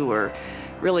ship who were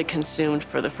really consumed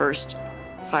for the first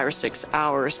 5 or 6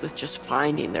 hours with just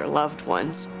finding their loved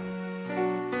ones.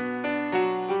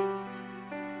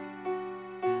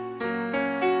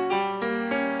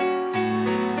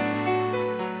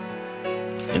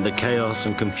 In the chaos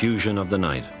and confusion of the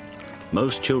night,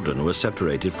 most children were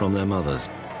separated from their mothers.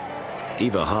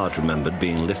 Eva Hart remembered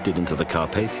being lifted into the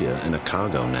Carpathia in a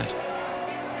cargo net.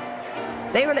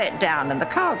 They were let down, and the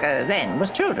cargo then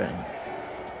was children.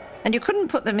 And you couldn't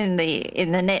put them in the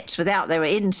nets without they were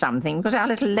in something, because our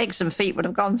little legs and feet would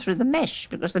have gone through the mesh,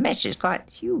 because the mesh is quite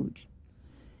huge.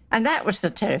 And that was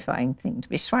the terrifying thing, to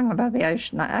be swung above the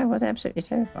ocean. I was absolutely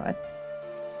terrified.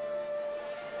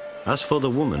 As for the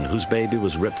woman whose baby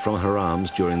was ripped from her arms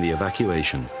during the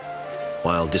evacuation,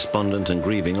 while despondent and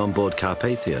grieving on board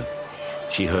Carpathia,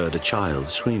 she heard a child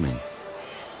screaming.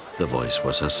 The voice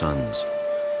was her son's.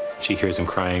 She hears him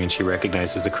crying and she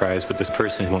recognizes the cries, but this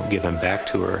person won't give him back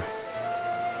to her.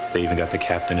 They even got the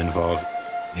captain involved.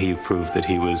 He proved that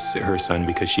he was her son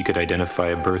because she could identify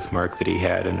a birthmark that he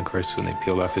had, and of course when they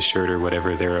peeled off his shirt or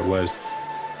whatever, there it was.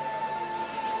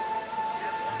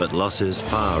 But losses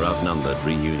far outnumbered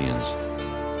reunions.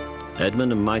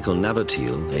 Edmund and Michael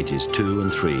Navratil, ages 2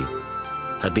 and 3,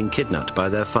 had been kidnapped by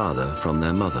their father from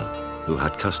their mother, who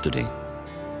had custody.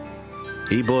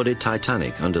 He boarded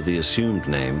Titanic under the assumed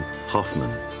name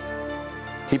Hoffman.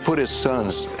 He put his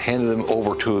sons, handed them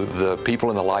over to the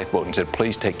people in the lifeboat and said,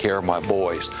 please take care of my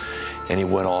boys. And he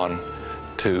went on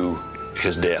to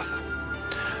his death.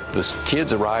 The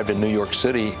kids arrived in New York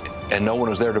City and no one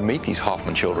was there to meet these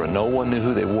Hoffman children. No one knew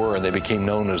who they were, and they became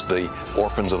known as the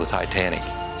orphans of the Titanic.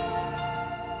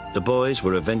 The boys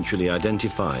were eventually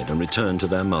identified and returned to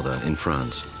their mother in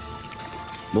France.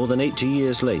 More than 80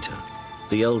 years later,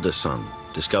 the elder son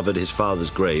discovered his father's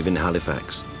grave in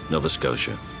Halifax, Nova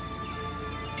Scotia.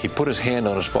 He put his hand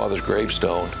on his father's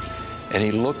gravestone, and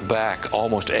he looked back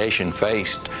almost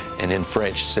ashen-faced, and in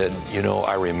French said, you know,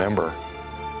 I remember.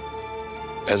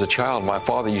 As a child, my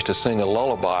father used to sing a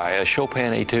lullaby, a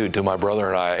Chopin etude to my brother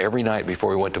and I every night before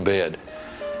we went to bed.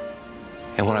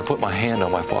 And when I put my hand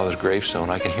on my father's gravestone,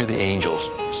 I can hear the angels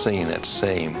singing that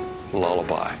same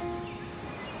lullaby.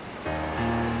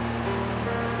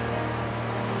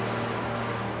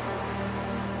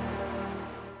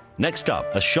 Next up,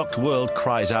 a shocked world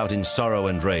cries out in sorrow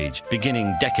and rage,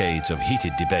 beginning decades of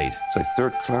heated debate. So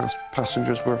third-class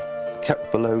passengers were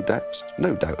kept below decks,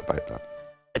 no doubt about that.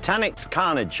 Titanic's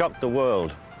carnage shocked the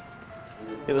world.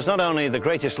 It was not only the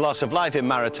greatest loss of life in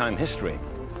maritime history,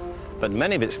 but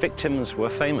many of its victims were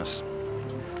famous.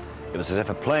 It was as if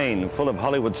a plane full of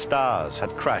Hollywood stars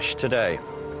had crashed today.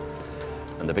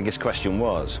 And the biggest question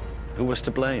was, who was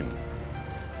to blame?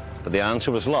 But the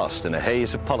answer was lost in a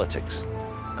haze of politics,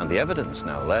 and the evidence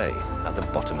now lay at the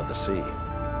bottom of the sea.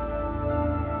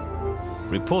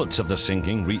 Reports of the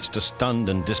sinking reached a stunned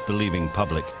and disbelieving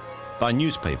public by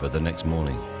newspaper the next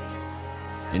morning.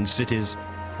 In cities,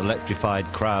 electrified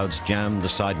crowds jammed the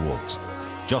sidewalks,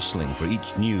 jostling for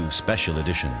each new special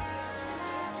edition.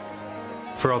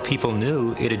 For all people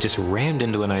knew, it had just rammed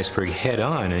into an iceberg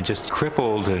head-on and just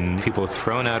crippled, and people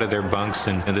thrown out of their bunks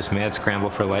and this mad scramble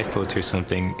for lifeboats or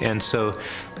something. And so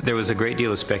there was a great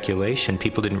deal of speculation.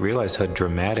 People didn't realize how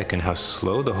dramatic and how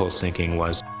slow the whole sinking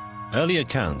was. Early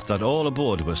accounts that all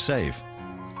aboard were safe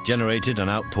generated an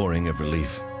outpouring of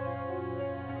relief.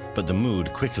 But the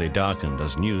mood quickly darkened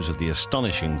as news of the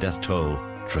astonishing death toll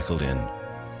trickled in.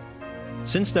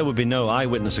 Since there would be no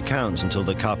eyewitness accounts until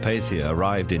the Carpathia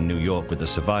arrived in New York with the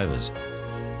survivors,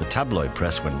 the tabloid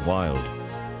press went wild.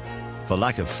 For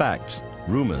lack of facts,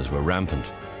 rumors were rampant,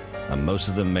 and most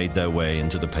of them made their way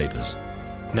into the papers.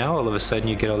 Now all of a sudden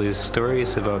you get all these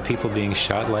stories about people being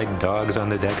shot like dogs on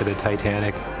the deck of the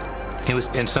Titanic. It was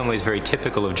in some ways very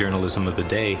typical of journalism of the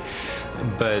day,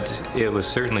 but it was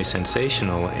certainly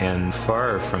sensational and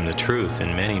far from the truth in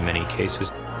many, many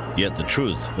cases. Yet the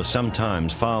truth was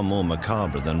sometimes far more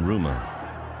macabre than rumor.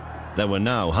 There were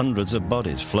now hundreds of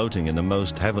bodies floating in the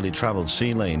most heavily traveled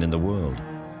sea lane in the world.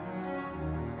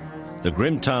 The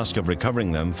grim task of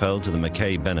recovering them fell to the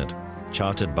Mackay Bennett,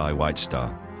 chartered by White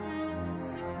Star.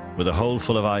 With a hold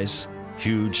full of ice,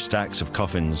 huge stacks of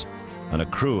coffins, and a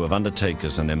crew of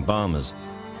undertakers and embalmers,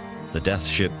 the death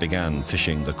ship began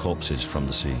fishing the corpses from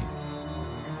the sea.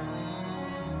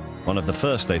 One of the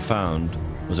first they found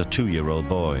was a 2-year-old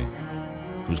boy,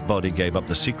 whose body gave up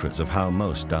the secrets of how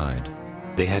most died.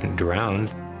 They hadn't drowned.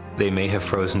 They may have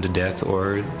frozen to death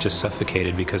or just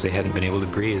suffocated because they hadn't been able to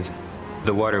breathe.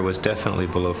 The water was definitely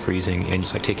below freezing, and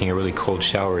it's like taking a really cold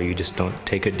shower. You just don't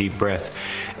take a deep breath.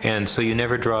 And so you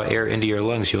never draw air into your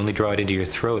lungs. You only draw it into your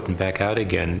throat and back out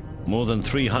again. More than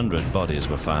 300 bodies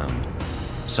were found,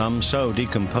 some so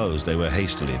decomposed they were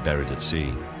hastily buried at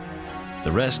sea.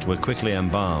 The rest were quickly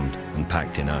embalmed and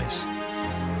packed in ice.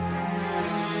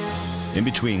 In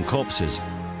between corpses,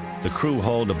 the crew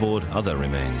hauled aboard other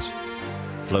remains,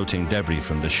 floating debris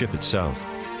from the ship itself,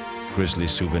 grisly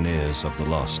souvenirs of the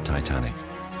lost Titanic.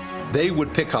 They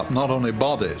would pick up not only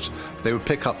bodies, they would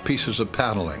pick up pieces of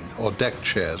paneling or deck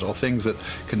chairs or things that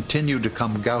continued to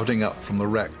come gouting up from the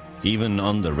wreck. Even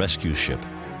on the rescue ship,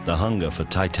 the hunger for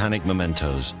Titanic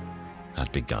mementos had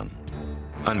begun.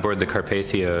 On board the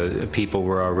Carpathia, people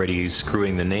were already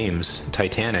screwing the names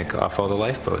Titanic off all the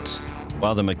lifeboats.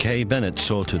 While the Mackay Bennett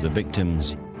saw to the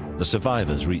victims, the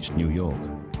survivors reached New York.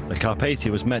 The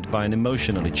Carpathia was met by an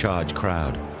emotionally charged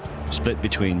crowd, split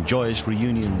between joyous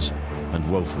reunions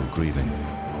and woeful grieving.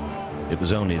 It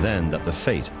was only then that the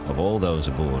fate of all those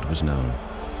aboard was known.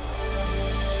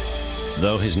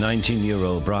 Though his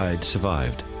 19-year-old bride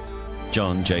survived,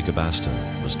 John Jacob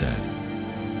Astor was dead,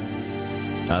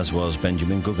 as was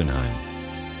Benjamin Guggenheim,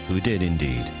 who did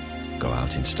indeed go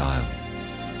out in style.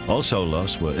 Also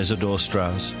lost were Isidor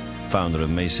Straus, founder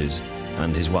of Macy's,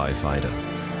 and his wife, Ida.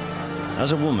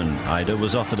 As a woman, Ida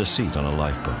was offered a seat on a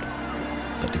lifeboat,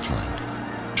 but declined.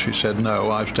 She said,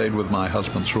 "No, I've stayed with my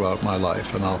husband throughout my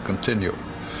life, and I'll continue."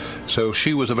 So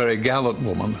she was a very gallant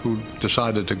woman who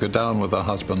decided to go down with her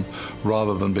husband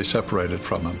rather than be separated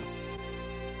from him.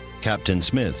 Captain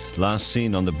Smith, last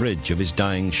seen on the bridge of his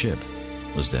dying ship,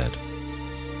 was dead.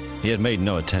 He had made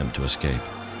no attempt to escape.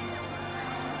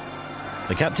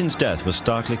 The captain's death was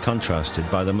starkly contrasted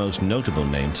by the most notable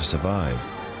name to survive,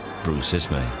 Bruce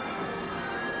Ismay.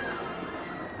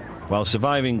 While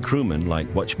surviving crewmen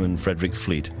like watchman Frederick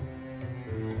Fleet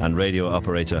and radio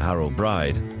operator Harold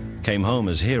Bride came home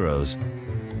as heroes,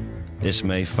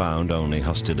 Ismay found only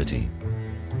hostility.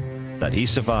 That he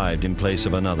survived in place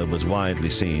of another was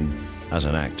widely seen as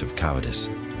an act of cowardice,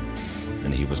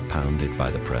 and he was pounded by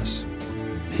the press.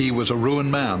 He was a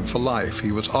ruined man for life.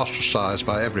 He was ostracized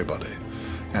by everybody.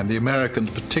 And the Americans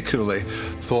particularly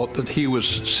thought that he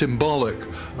was symbolic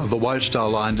of the White Star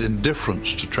Line's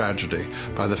indifference to tragedy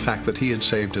by the fact that he had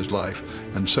saved his life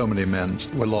and so many men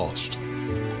were lost.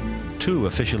 2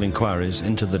 official inquiries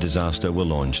into the disaster were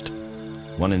launched,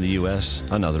 one in the US,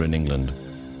 another in England.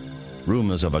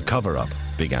 Rumors of a cover-up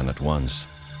began at once.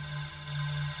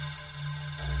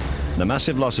 The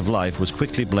massive loss of life was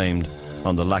quickly blamed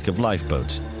on the lack of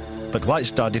lifeboats, but White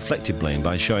Star deflected blame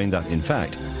by showing that, in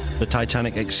fact, the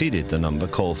Titanic exceeded the number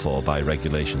called for by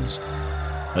regulations.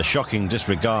 A shocking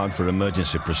disregard for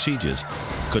emergency procedures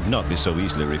could not be so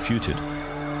easily refuted.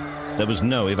 There was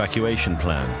no evacuation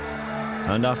plan,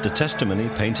 and after testimony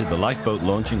painted the lifeboat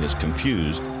launching as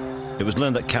confused, it was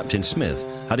learned that Captain Smith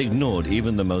had ignored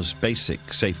even the most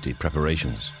basic safety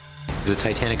preparations. The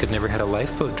Titanic had never had a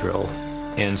lifeboat drill,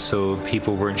 and so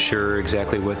people weren't sure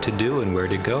exactly what to do and where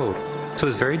to go. So it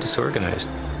was very disorganized.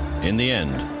 In the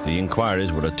end, the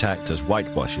inquiries were attacked as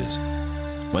whitewashes,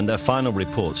 when their final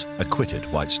reports acquitted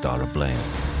White Star of blame.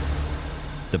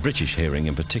 The British hearing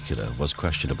in particular was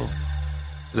questionable.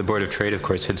 The Board of Trade, of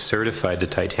course, had certified the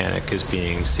Titanic as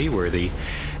being seaworthy,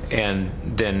 and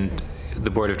then the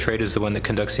Board of Trade is the one that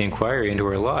conducts the inquiry into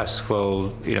her loss.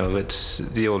 Well, you know, it's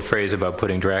the old phrase about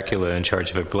putting Dracula in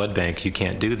charge of a blood bank. You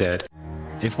can't do that.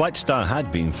 If White Star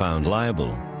had been found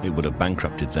liable, it would have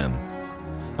bankrupted them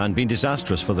and been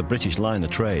disastrous for the British liner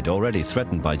trade, already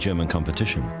threatened by German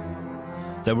competition.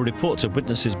 There were reports of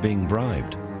witnesses being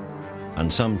bribed,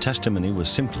 and some testimony was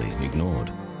simply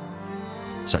ignored,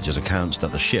 such as accounts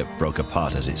that the ship broke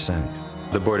apart as it sank.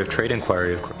 The Board of Trade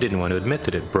inquiry, of course, didn't want to admit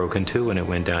that it broke in two when it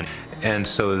went down. And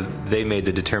so they made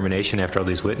the determination, after all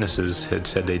these witnesses had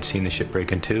said they'd seen the ship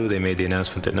break in two, they made the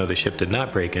announcement that no, the ship did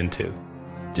not break in two.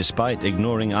 Despite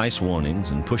ignoring ice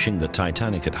warnings and pushing the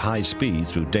Titanic at high speed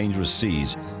through dangerous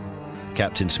seas,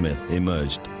 Captain Smith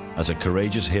emerged as a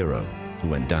courageous hero who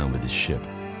went down with his ship.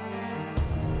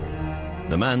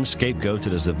 The man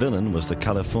scapegoated as the villain was the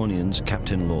Californian's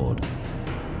Captain Lord,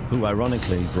 who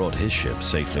ironically brought his ship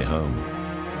safely home.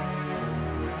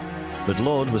 But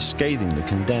Lord was scathingly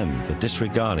condemned for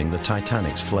disregarding the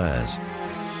Titanic's flares.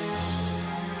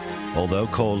 Although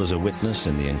called as a witness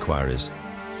in the inquiries,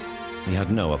 he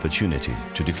had no opportunity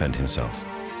to defend himself.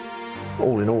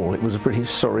 All in all, it was a pretty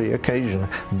sorry occasion,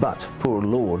 but poor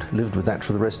Lord lived with that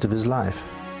for the rest of his life.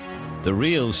 The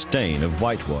real stain of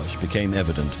whitewash became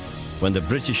evident when the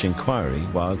British inquiry,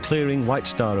 while clearing White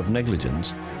Star of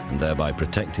negligence and thereby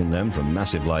protecting them from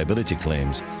massive liability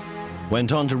claims,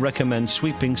 went on to recommend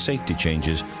sweeping safety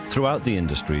changes throughout the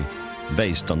industry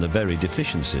based on the very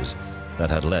deficiencies that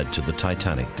had led to the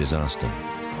Titanic disaster.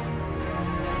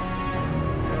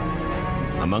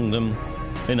 Among them,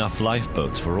 enough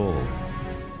lifeboats for all,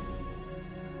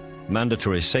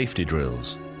 mandatory safety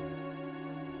drills,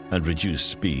 and reduced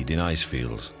speed in ice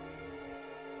fields.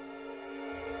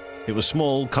 It was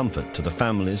small comfort to the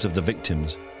families of the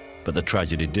victims, but the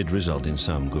tragedy did result in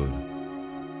some good.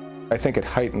 I think it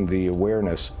heightened the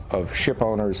awareness of ship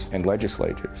owners and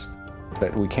legislators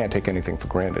that we can't take anything for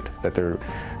granted,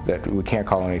 that we can't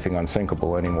call anything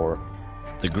unsinkable anymore.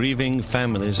 The grieving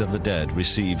families of the dead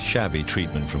received shabby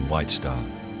treatment from White Star.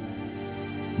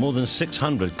 More than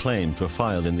 600 claims were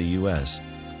filed in the US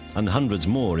and hundreds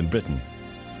more in Britain,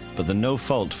 but the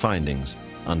no-fault findings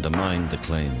undermined the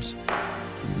claims.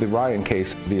 The Ryan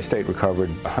case, the estate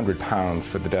recovered £100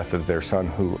 for the death of their son,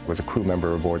 who was a crew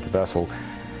member aboard the vessel.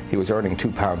 He was earning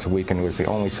 £2 a week and was the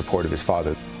only support of his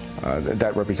father.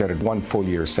 That represented 1 full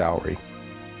year's salary.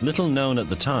 Little known at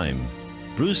the time,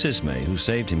 Bruce Ismay, who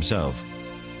saved himself,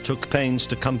 took pains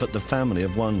to comfort the family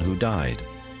of one who died,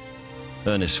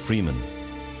 Ernest Freeman.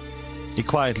 He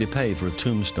quietly paid for a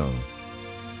tombstone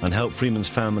and helped Freeman's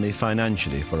family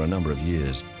financially for a number of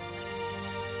years.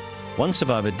 One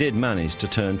survivor did manage to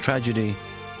turn tragedy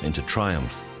into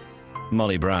triumph.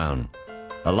 Molly Brown,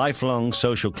 a lifelong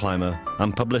social climber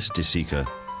and publicity seeker,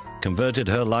 converted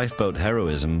her lifeboat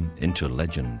heroism into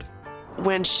legend.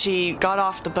 When she got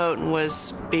off the boat and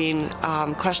was being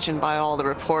questioned by all the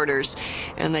reporters,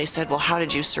 and they said, well, how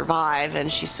did you survive?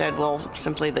 And she said, well,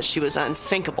 simply that she was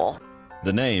unsinkable.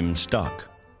 The name stuck,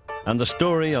 and the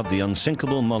story of the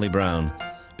unsinkable Molly Brown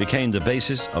became the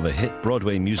basis of a hit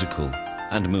Broadway musical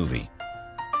and movie.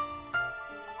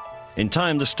 In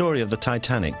time, the story of the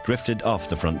Titanic drifted off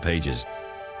the front pages,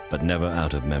 but never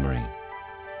out of memory.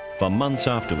 For months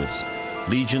afterwards,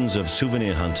 legions of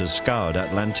souvenir hunters scoured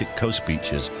Atlantic coast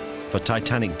beaches for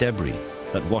Titanic debris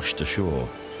that washed ashore,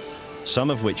 some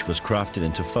of which was crafted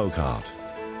into folk art.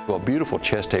 Well, a beautiful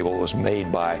chess table was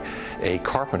made by a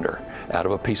carpenter out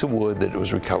of a piece of wood that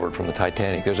was recovered from the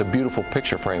Titanic. There's a beautiful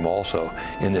picture frame also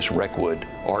in this wreckwood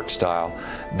art style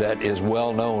that is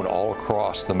well known all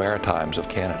across the Maritimes of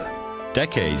Canada.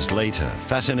 Decades later,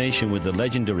 fascination with the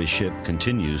legendary ship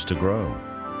continues to grow.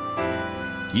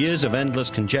 Years of endless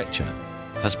conjecture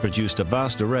has produced a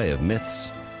vast array of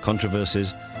myths,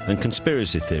 controversies, and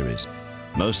conspiracy theories,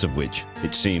 most of which,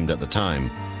 it seemed at the time,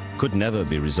 could never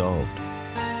be resolved.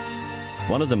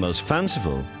 One of the most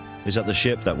fanciful is that the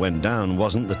ship that went down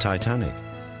wasn't the Titanic,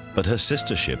 but her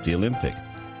sister ship, the Olympic,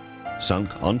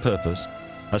 sunk on purpose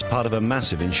as part of a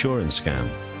massive insurance scam.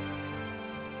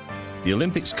 The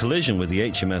Olympic's collision with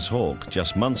the HMS Hawke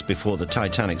just months before the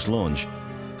Titanic's launch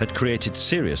had created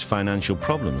serious financial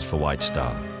problems for White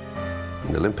Star.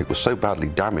 The Olympic was so badly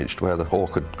damaged where the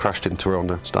Hawke had crashed into her on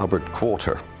the starboard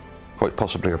quarter. Quite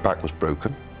possibly her back was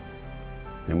broken,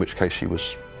 in which case she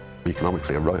was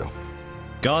economically a write-off.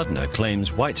 Gardner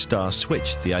claims White Star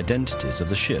switched the identities of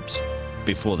the ships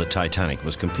before the Titanic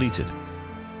was completed.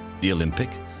 The Olympic,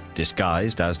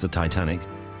 disguised as the Titanic,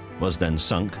 was then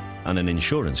sunk and an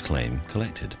insurance claim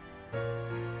collected.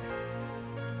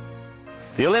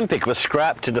 The Olympic was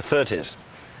scrapped in the 30s,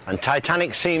 and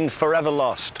Titanic seemed forever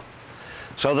lost.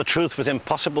 So the truth was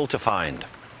impossible to find,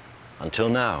 until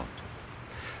now.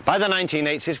 By the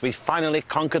 1980s, we finally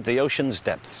conquered the ocean's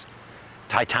depths.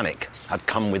 Titanic had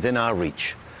come within our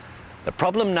reach. The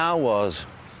problem now was,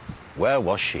 where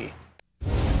was she?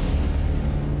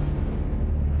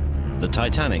 The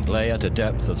Titanic lay at a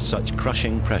depth of such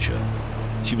crushing pressure,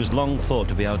 she was long thought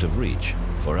to be out of reach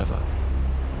forever.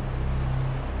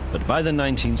 But by the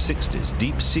 1960s,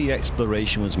 deep-sea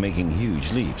exploration was making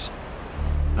huge leaps.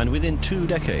 And within 2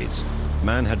 decades,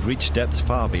 man had reached depths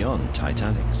far beyond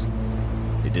Titanic's.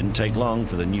 It didn't take long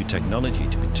for the new technology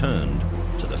to be turned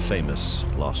to the famous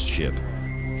lost ship.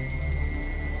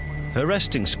 Her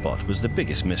resting spot was the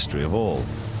biggest mystery of all,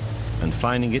 and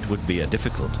finding it would be a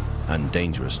difficult and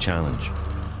dangerous challenge.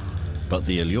 But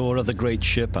the allure of the great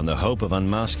ship and the hope of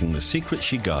unmasking the secret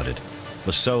she guarded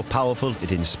was so powerful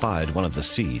it inspired one of the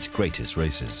sea's greatest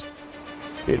races.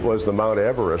 It was the Mount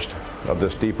Everest of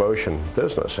this deep ocean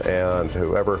business, and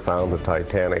whoever found the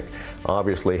Titanic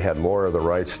obviously had more of the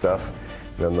right stuff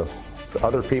than the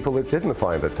other people that didn't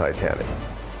find the Titanic.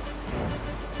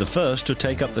 The first to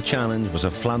take up the challenge was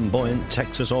a flamboyant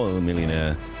Texas oil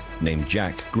millionaire named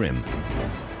Jack Grimm,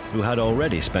 who had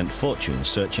already spent fortunes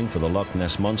searching for the Loch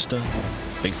Ness Monster,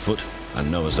 Bigfoot, and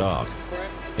Noah's Ark.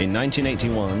 In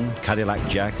 1981, Cadillac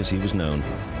Jack, as he was known,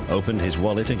 opened his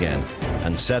wallet again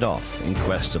and set off in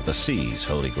quest of the sea's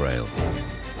holy grail,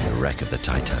 the wreck of the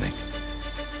Titanic.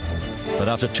 But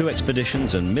after 2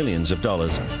 expeditions and millions of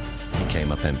dollars, he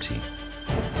came up empty.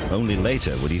 Only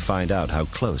later would he find out how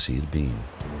close he had been.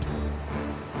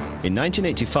 In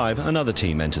 1985, another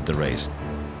team entered the race.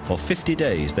 For 50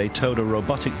 days, they towed a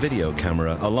robotic video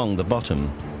camera along the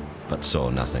bottom, but saw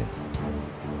nothing.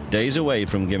 Days away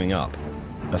from giving up,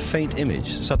 a faint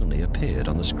image suddenly appeared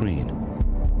on the screen.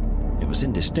 It was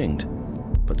indistinct,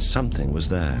 but something was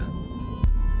there.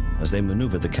 As they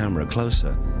maneuvered the camera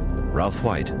closer, Ralph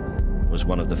White was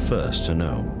one of the first to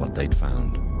know what they'd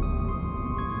found.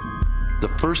 The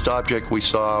first object we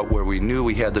saw where we knew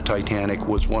we had the Titanic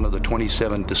was one of the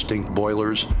 27 distinct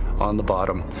boilers on the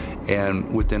bottom,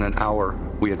 and within an hour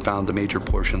we had found the major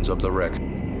portions of the wreck.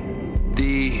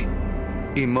 The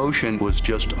emotion was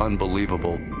just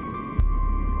unbelievable.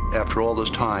 After all this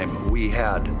time, we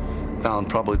had found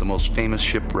probably the most famous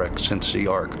shipwreck since the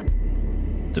Ark.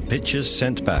 The pictures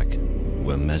sent back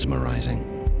were mesmerizing.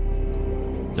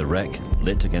 The wreck,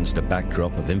 lit against a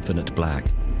backdrop of infinite black,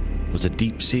 was a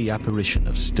deep-sea apparition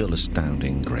of still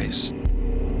astounding grace.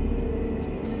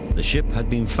 The ship had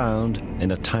been found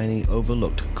in a tiny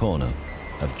overlooked corner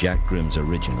of Jack Grimm's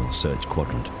original search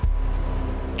quadrant.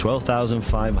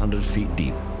 12,500 feet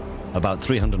deep, about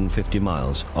 350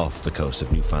 miles off the coast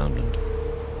of Newfoundland.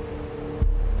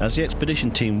 As the expedition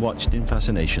team watched in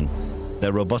fascination,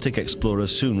 their robotic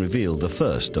explorers soon revealed the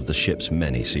first of the ship's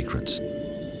many secrets.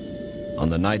 On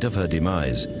the night of her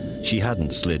demise, she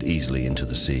hadn't slid easily into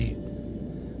the sea.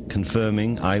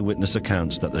 Confirming eyewitness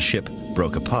accounts that the ship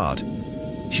broke apart,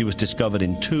 she was discovered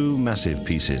in 2 massive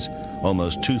pieces,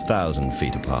 almost 2,000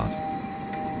 feet apart.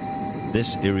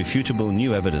 This irrefutable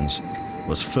new evidence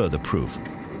was further proof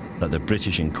that the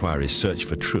British Inquiry's search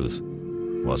for truth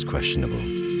was questionable.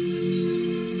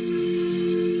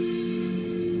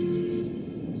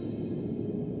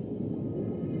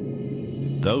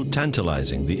 Though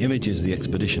tantalizing, the images the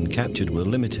expedition captured were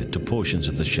limited to portions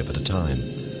of the ship at a time,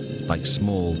 like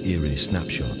small, eerie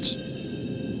snapshots.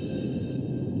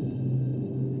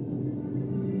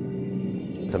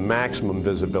 The maximum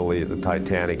visibility of the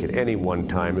Titanic at any one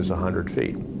time is 100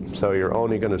 feet. So you're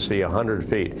only going to see 100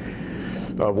 feet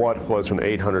of what was an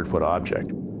 800-foot object.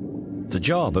 The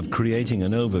job of creating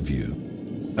an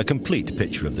overview, a complete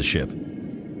picture of the ship,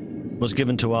 was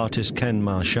given to artist Ken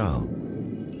Marshall,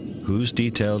 whose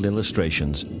detailed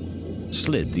illustrations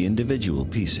slid the individual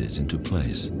pieces into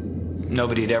place.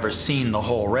 Nobody had ever seen the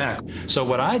whole wreck. So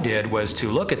what I did was to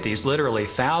look at these literally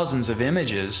thousands of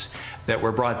images that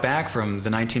were brought back from the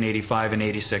 1985 and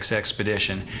 86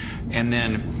 expedition, and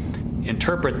then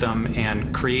interpret them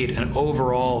and create an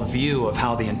overall view of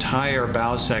how the entire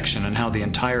bow section and how the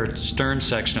entire stern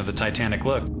section of the Titanic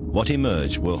looked. What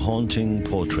emerged were haunting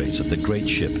portraits of the great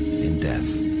ship in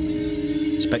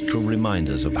death, spectral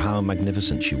reminders of how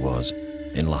magnificent she was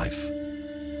in life.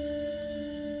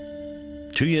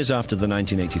 2 years after the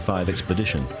 1985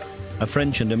 expedition, a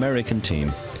French and American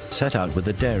team set out with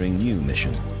a daring new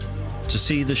mission: to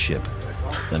see the ship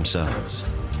themselves.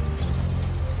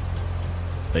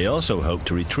 They also hoped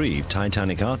to retrieve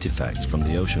Titanic artifacts from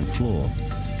the ocean floor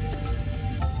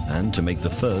and to make the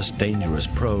first dangerous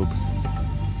probe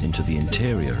into the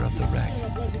interior of the wreck.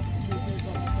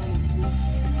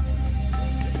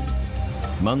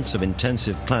 Months of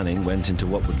intensive planning went into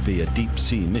what would be a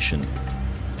deep-sea mission,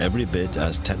 every bit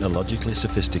as technologically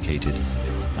sophisticated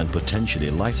and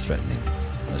potentially life-threatening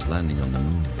as landing on the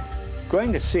moon.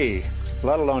 Going to sea,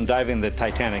 let alone diving the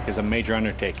Titanic, is a major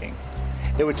undertaking.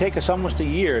 It would take us almost a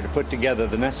year to put together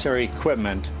the necessary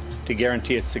equipment to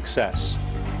guarantee its success.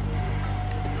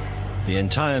 The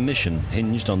entire mission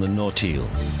hinged on the Nautil,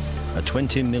 a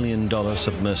 $20 million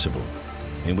submersible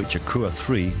in which a crew of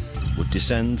 3 would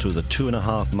descend through the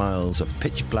 2.5 miles of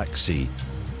pitch-black sea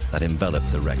that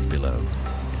enveloped the wreck below.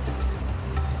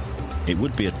 It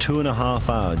would be a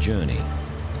 2.5-hour journey,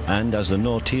 and as the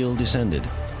Nautil descended,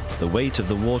 the weight of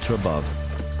the water above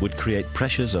would create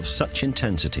pressures of such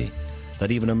intensity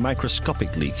that even a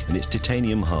microscopic leak in its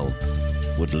titanium hull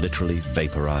would literally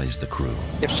vaporize the crew.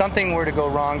 If something were to go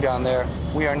wrong down there,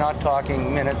 we are not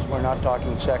talking minutes, we're not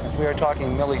talking seconds, we are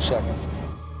talking milliseconds.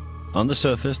 On the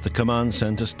surface, the command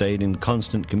center stayed in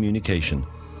constant communication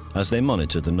as they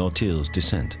monitored the Nautil's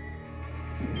descent.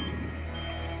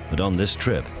 But on this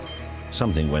trip,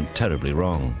 something went terribly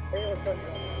wrong.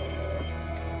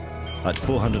 At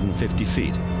 450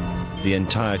 feet, the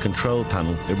entire control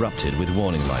panel erupted with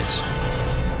warning lights.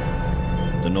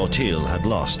 The Nautil had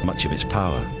lost much of its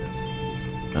power,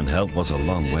 and help was a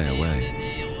long way away.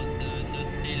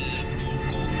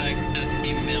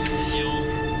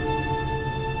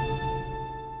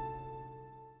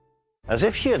 As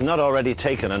if she had not already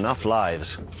taken enough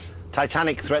lives,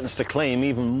 Titanic threatens to claim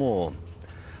even more.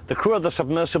 The crew of the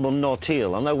submersible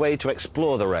Nautil, on their way to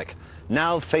explore the wreck,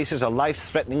 now faces a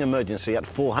life-threatening emergency at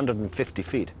 450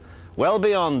 feet, well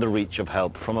beyond the reach of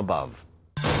help from above.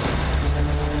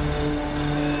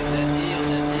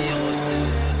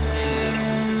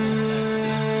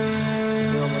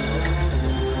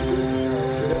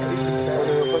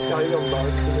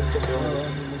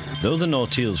 Though the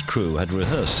Nautil's crew had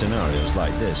rehearsed scenarios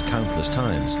like this countless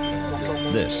times,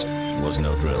 this was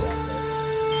no drill.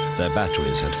 Their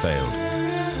batteries had failed,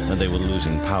 and they were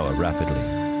losing power rapidly.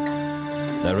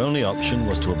 Their only option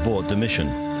was to abort the mission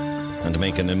and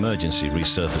make an emergency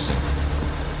resurfacing.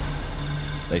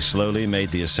 They slowly made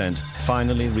the ascent,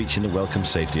 finally reaching the welcome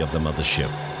safety of the mother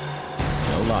ship.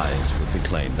 No lives would be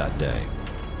claimed that day.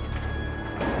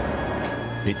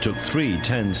 It took 3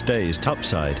 tense days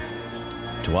topside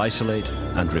to isolate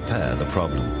and repair the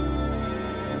problem.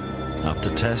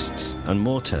 After tests and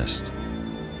more tests,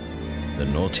 the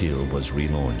Nautil was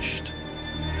relaunched.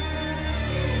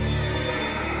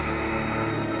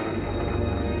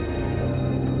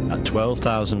 At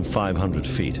 12,500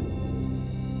 feet,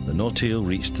 the Nautil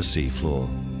reached the sea floor.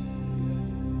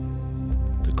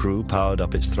 The crew powered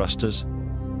up its thrusters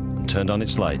and turned on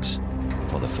its lights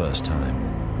for the first time.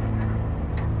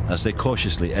 As they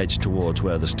cautiously edged towards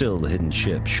where the hidden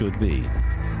ship should be,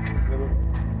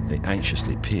 they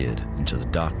anxiously peered into the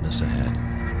darkness ahead.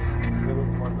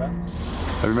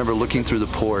 I remember looking through the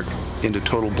port into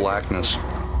total blackness,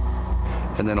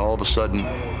 and then all of a sudden,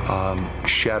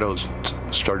 shadows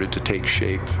started to take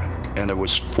shape, and there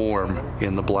was form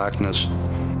in the blackness,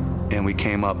 and we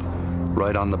came up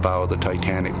right on the bow of the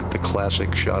Titanic, the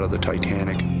classic shot of the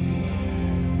Titanic.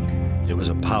 It was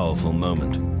a powerful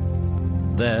moment.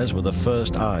 Theirs were the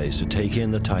first eyes to take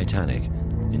in the Titanic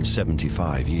in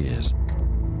 75 years.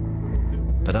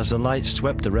 But as the lights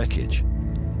swept the wreckage,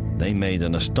 they made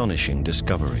an astonishing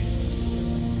discovery,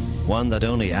 one that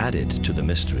only added to the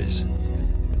mysteries.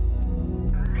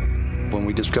 When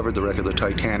we discovered the wreck of the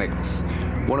Titanic,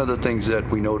 one of the things that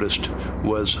we noticed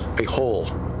was a hole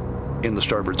in the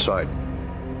starboard side.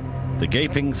 The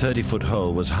gaping 30-foot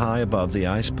hole was high above the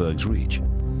iceberg's reach.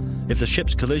 If the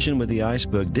ship's collision with the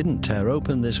iceberg didn't tear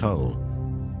open this hole,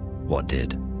 what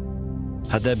did?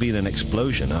 Had there been an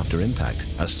explosion after impact,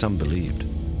 as some believed?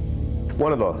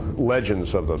 One of the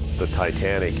legends of the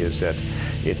Titanic is that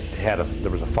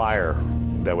there was a fire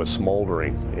that was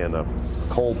smoldering in a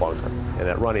coal bunker, and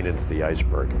that running into the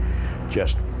iceberg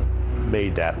just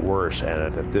made that worse,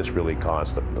 and that this really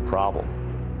caused the problem.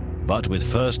 But with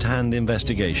first-hand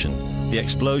investigation, the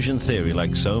explosion theory,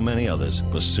 like so many others,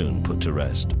 was soon put to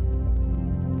rest.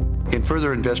 In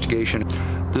further investigation,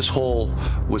 this hole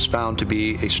was found to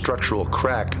be a structural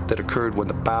crack that occurred when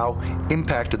the bow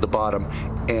impacted the bottom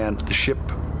and the ship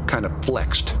kind of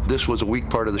flexed. This was a weak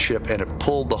part of the ship, and it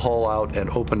pulled the hull out and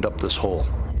opened up this hole.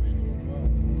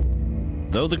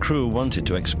 Though the crew wanted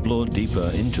to explore deeper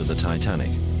into the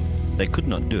Titanic, they could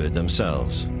not do it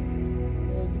themselves.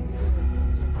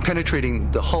 Penetrating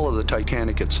the hull of the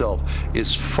Titanic itself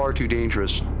is far too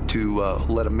dangerous to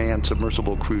let a manned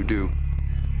submersible crew do.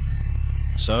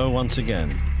 So once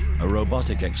again, a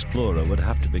robotic explorer would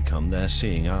have to become their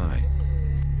seeing eye.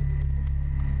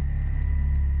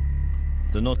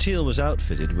 The Nautile was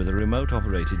outfitted with a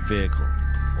remote-operated vehicle,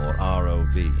 or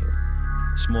ROV.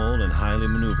 Small and highly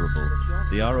maneuverable,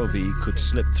 the ROV could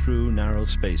slip through narrow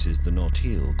spaces the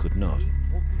Nautile could not.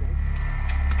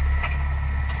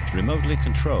 Remotely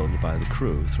controlled by the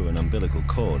crew through an umbilical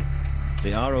cord,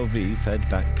 the ROV fed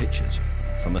back pictures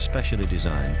from a specially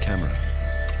designed camera.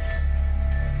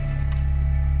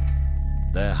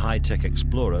 Their high-tech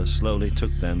explorer slowly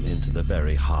took them into the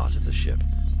very heart of the ship,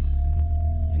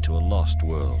 into a lost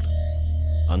world,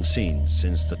 unseen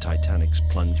since the Titanic's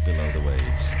plunge below the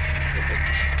waves.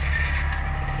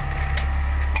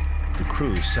 The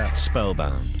crew sat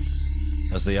spellbound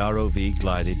as the ROV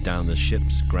glided down the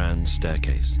ship's grand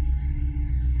staircase,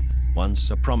 once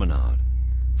a promenade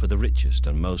for the richest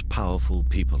and most powerful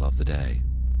people of the day.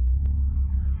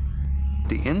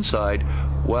 The inside,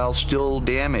 while still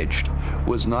damaged,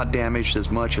 was not damaged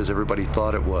as much as everybody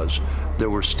thought it was. There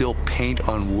were still paint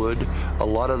on wood. A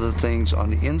lot of the things on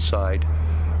the inside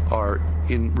are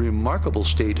in remarkable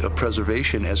state of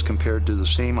preservation as compared to the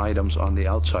same items on the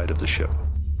outside of the ship.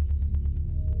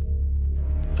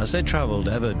 As they traveled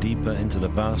ever deeper into the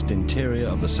vast interior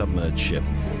of the submerged ship,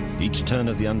 each turn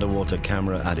of the underwater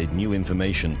camera added new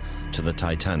information to the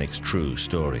Titanic's true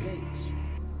story.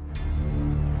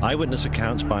 Eyewitness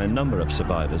accounts by a number of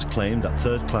survivors claimed that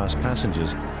third-class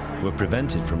passengers were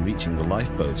prevented from reaching the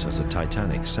lifeboats as the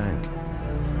Titanic sank,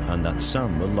 and that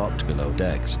some were locked below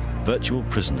decks, virtual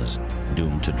prisoners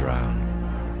doomed to drown.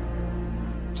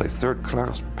 So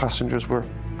third-class passengers were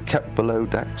kept below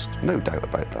decks? No doubt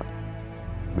about that.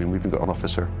 I mean, we've even got an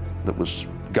officer that was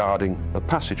guarding a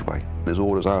passageway. His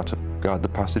orders are to guard the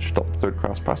passage, stop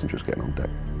third-class passengers getting on deck.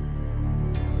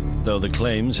 Though the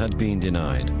claims had been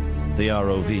denied, the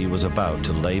ROV was about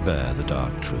to lay bare the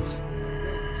dark truth.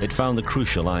 It found the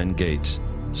crucial iron gates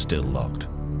still locked.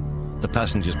 The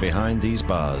passengers behind these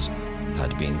bars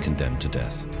had been condemned to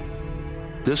death.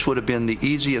 This would have been the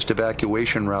easiest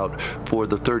evacuation route for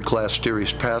the third-class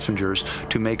steerage passengers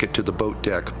to make it to the boat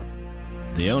deck.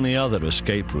 The only other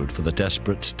escape route for the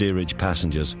desperate steerage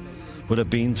passengers would have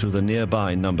been through the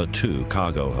nearby No. 2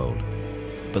 cargo hold.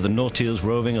 But the Nautile's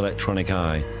roving electronic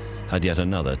eye had yet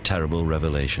another terrible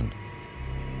revelation.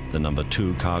 The No.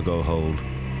 2 cargo hold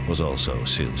was also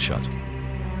sealed shut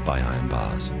by iron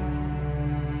bars.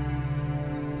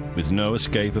 With no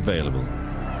escape available,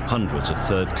 hundreds of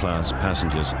third-class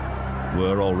passengers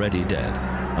were already dead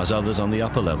as others on the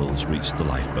upper levels reached the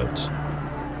lifeboats.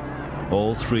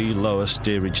 All three lower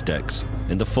steerage decks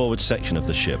in the forward section of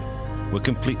the ship were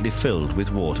completely filled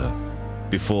with water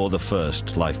before the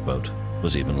first lifeboat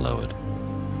was even lowered.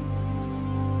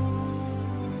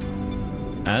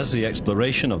 As the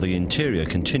exploration of the interior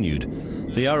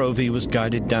continued, the ROV was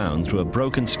guided down through a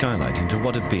broken skylight into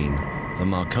what had been the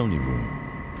Marconi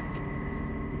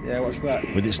room. Yeah, what's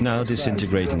that? With its now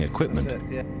disintegrating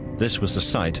equipment, this was the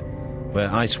site where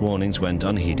ice warnings went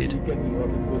unheeded,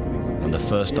 and the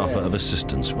first offer of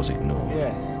assistance was ignored.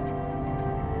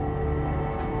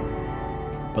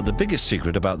 But the biggest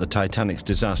secret about the Titanic's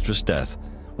disastrous death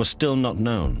was still not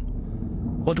known.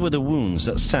 What were the wounds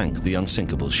that sank the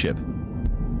unsinkable ship?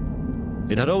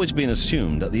 It had always been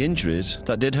assumed that the injuries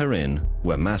that did her in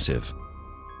were massive.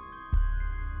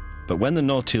 But when the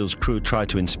Nautile's crew tried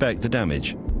to inspect the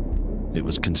damage, it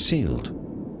was concealed.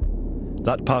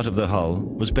 That part of the hull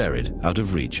was buried out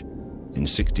of reach in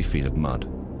 60 feet of mud.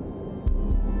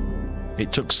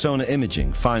 It took sonar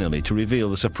imaging finally to reveal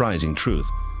the surprising truth.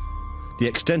 The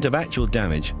extent of actual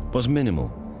damage was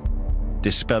minimal,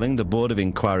 dispelling the Board of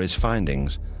Inquiry's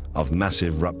findings of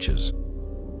massive ruptures.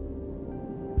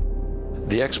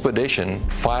 The expedition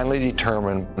finally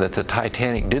determined that the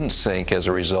Titanic didn't sink as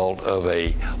a result of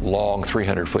a long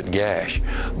 300-foot gash,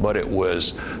 but it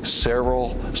was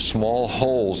several small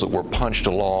holes that were punched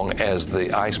along as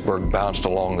the iceberg bounced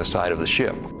along the side of the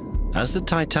ship. As the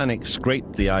Titanic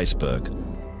scraped the iceberg,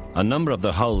 a number of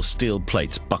the hull's steel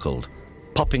plates buckled,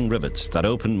 popping rivets that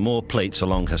opened more plates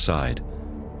along her side.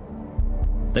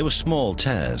 They were small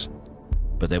tears,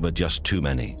 but they were just too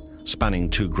many, spanning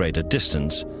too great a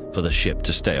distance for the ship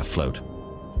to stay afloat.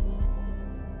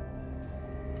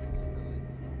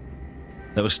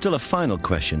 There was still a final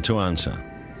question to answer,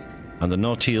 and the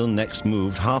Nautile next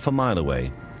moved half a mile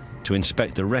away to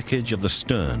inspect the wreckage of the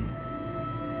stern.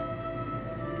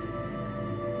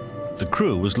 The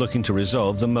crew was looking to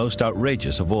resolve the most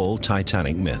outrageous of all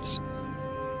Titanic myths,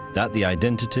 that the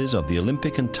identities of the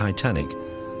Olympic and Titanic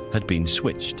had been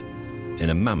switched in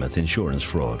a mammoth insurance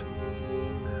fraud.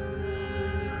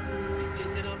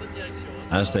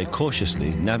 As they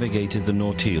cautiously navigated the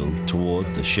Nautile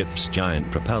toward the ship's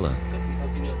giant propeller,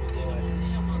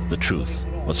 the truth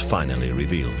was finally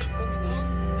revealed.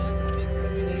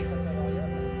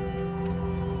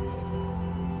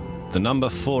 The number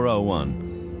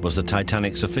 401 was the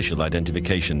Titanic's official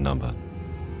identification number,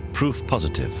 proof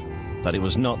positive that it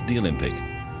was not the Olympic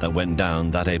that went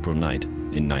down that April night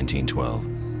in 1912.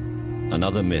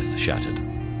 Another myth shattered,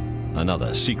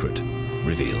 another secret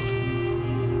revealed.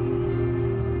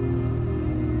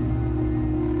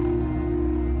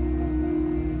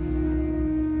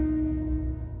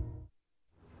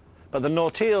 But the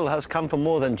Nautil has come for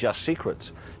more than just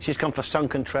secrets. She's come for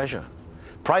sunken treasure,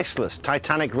 priceless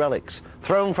Titanic relics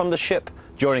thrown from the ship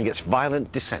during its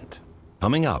violent descent.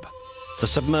 Coming up, the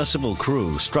submersible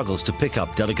crew struggles to pick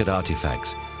up delicate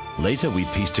artifacts. Later, we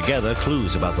piece together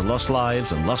clues about the lost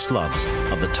lives and lost loves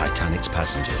of the Titanic's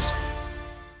passengers.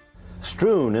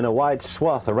 Strewn in a wide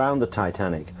swath around the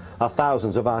Titanic are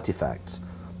thousands of artifacts,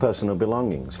 personal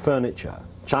belongings, furniture,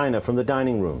 china from the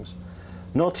dining rooms.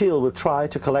 Nautil will try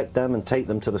to collect them and take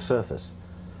them to the surface.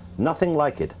 Nothing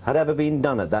like it had ever been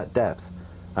done at that depth,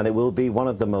 and it will be one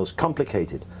of the most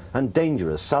complicated and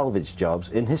dangerous salvage jobs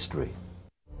in history.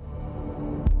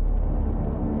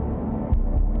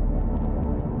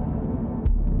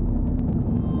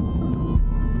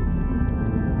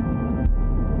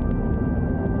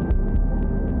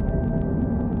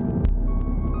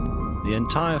 The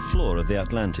entire floor of the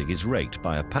Atlantic is raked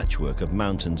by a patchwork of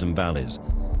mountains and valleys.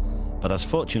 But as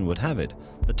fortune would have it,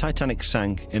 the Titanic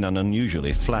sank in an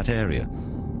unusually flat area.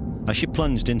 As she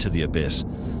plunged into the abyss,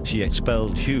 she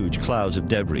expelled huge clouds of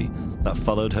debris that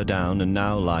followed her down and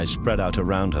now lie spread out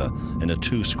around her in a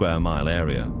 2 square mile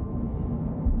area.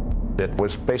 It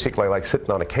was basically like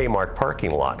sitting on a Kmart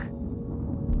parking lot.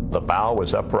 The bow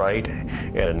was upright,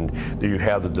 and you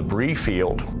have the debris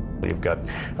field. You've got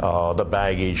the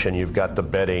baggage, and you've got the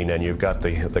bedding, and you've got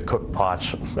the cook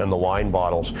pots and the wine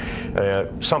bottles.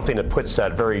 Something that puts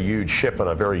that very huge ship on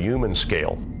a very human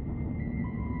scale.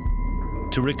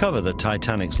 To recover the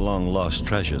Titanic's long-lost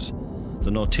treasures, the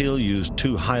Nautil used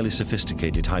 2 highly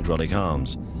sophisticated hydraulic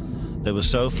arms. They were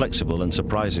so flexible and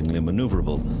surprisingly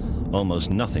maneuverable,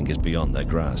 almost nothing is beyond their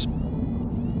grasp.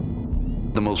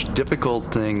 The most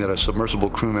difficult thing that a submersible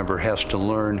crew member has to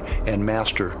learn and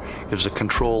master is the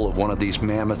control of one of these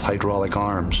mammoth hydraulic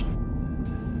arms.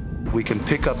 We can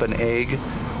pick up an egg,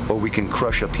 or we can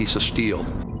crush a piece of steel.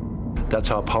 That's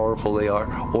how powerful they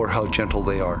are, or how gentle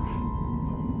they are.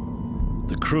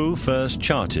 The crew first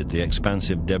charted the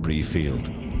expansive debris field,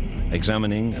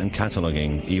 examining and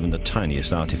cataloging even the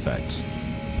tiniest artifacts.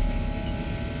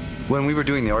 When we were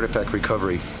doing the artifact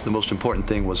recovery, the most important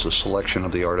thing was the selection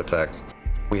of the artifact.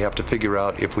 We have to figure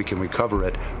out if we can recover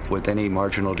it with any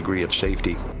marginal degree of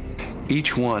safety.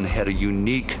 Each one had a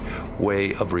unique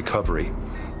way of recovery,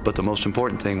 but the most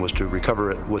important thing was to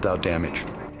recover it without damage.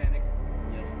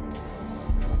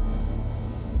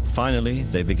 Finally,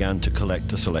 they began to collect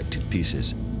the selected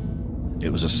pieces. It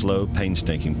was a slow,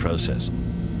 painstaking process,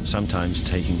 sometimes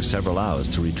taking several hours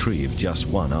to retrieve just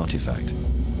one artifact.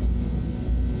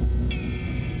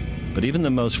 But even the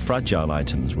most fragile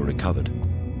items were recovered,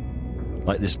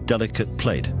 like this delicate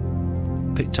plate,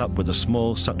 picked up with a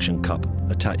small suction cup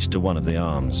attached to one of the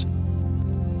arms.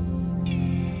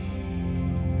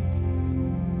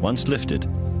 Once lifted,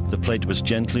 the plate was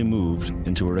gently moved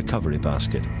into a recovery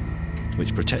basket,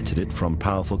 which protected it from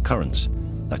powerful currents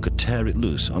that could tear it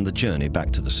loose on the journey back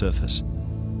to the surface.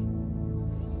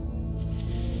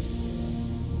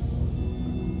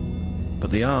 But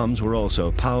the arms were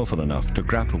also powerful enough to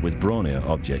grapple with brawnier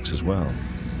objects as well.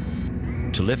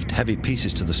 To lift heavy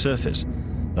pieces to the surface,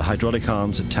 the hydraulic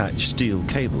arms attached steel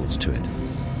cables to it.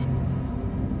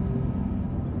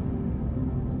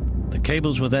 The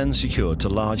cables were then secured to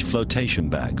large flotation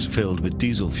bags filled with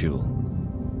diesel fuel.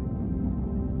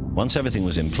 Once everything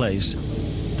was in place,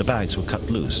 the bags were cut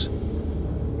loose.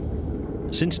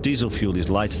 Since diesel fuel is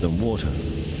lighter than water,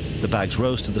 the bags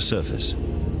rose to the surface,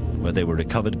 where they were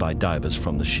recovered by divers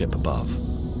from the ship above.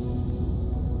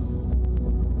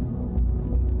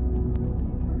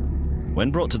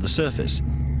 When brought to the surface,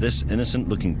 this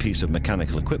innocent-looking piece of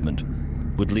mechanical equipment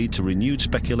would lead to renewed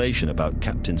speculation about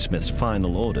Captain Smith's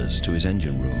final orders to his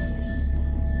engine room.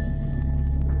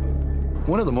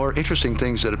 One of the more interesting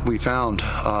things that we found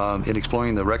in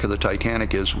exploring the wreck of the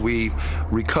Titanic is we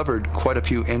recovered quite a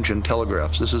few engine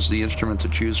telegraphs. This is the instrument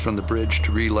that's used from the bridge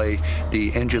to relay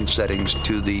the engine settings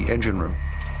to the engine room.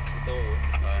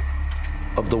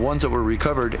 Of the ones that were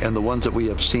recovered and the ones that we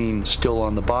have seen still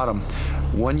on the bottom,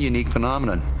 one unique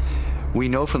phenomenon. We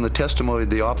know from the testimony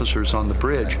of the officers on the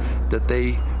bridge that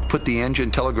they put the engine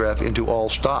telegraph into all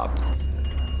stop.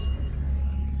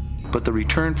 But the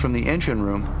return from the engine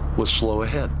room was slow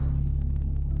ahead.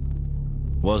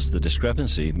 Was the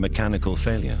discrepancy mechanical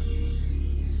failure?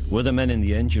 Were the men in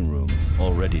the engine room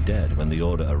already dead when the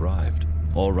order arrived?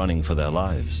 or running for their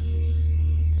lives?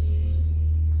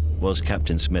 Was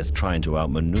Captain Smith trying to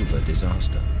outmaneuver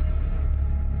disaster?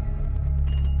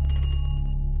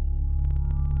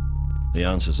 The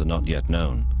answers are not yet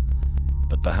known,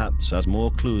 but perhaps as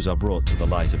more clues are brought to the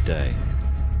light of day,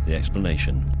 the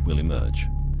explanation will emerge.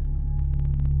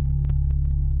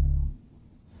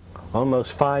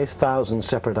 Almost 5,000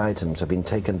 separate items have been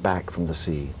taken back from the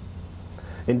sea.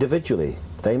 Individually,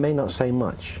 they may not say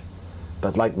much,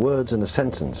 but like words in a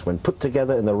sentence, when put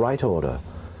together in the right order,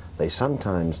 they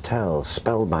sometimes tell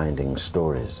spellbinding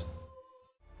stories.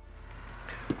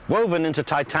 Woven into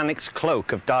Titanic's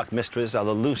cloak of dark mysteries are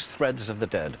the loose threads of the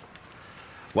dead.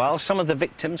 While some of the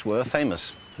victims were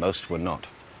famous, most were not.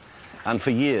 And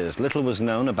for years, little was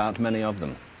known about many of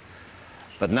them.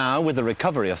 But now, with the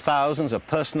recovery of thousands of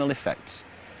personal effects,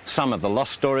 some of the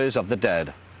lost stories of the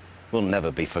dead will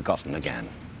never be forgotten again.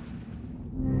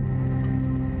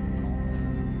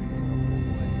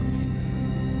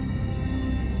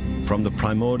 From the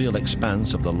primordial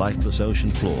expanse of the lifeless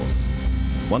ocean floor,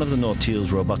 one of the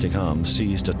Nautile's robotic arms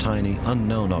seized a tiny,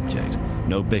 unknown object,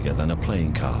 no bigger than a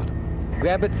playing card.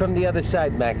 Grab it from the other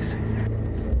side, Max.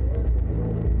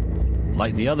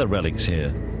 Like the other relics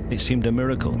here, it seemed a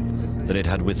miracle that it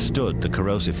had withstood the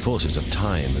corrosive forces of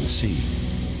time and sea.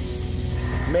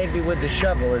 Maybe with the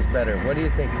shovel is better. What do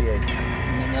you think, PH?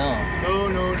 No.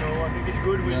 I think it's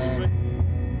good with it.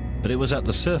 But it was at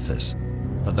the surface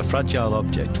that the fragile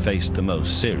object faced the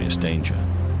most serious danger.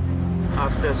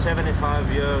 After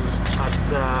 75 years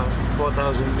at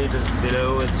 4,000 meters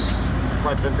below, it's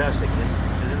quite fantastic,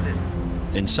 isn't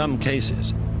it? In some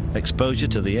cases, exposure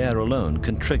to the air alone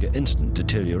can trigger instant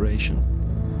deterioration,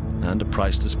 and a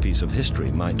priceless piece of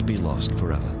history might be lost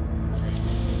forever.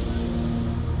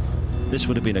 This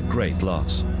would have been a great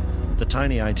loss. The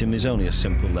tiny item is only a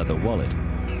simple leather wallet,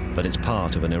 but it's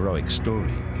part of an heroic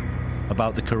story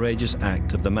about the courageous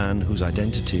act of the man whose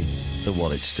identity the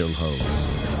wallet still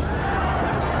holds.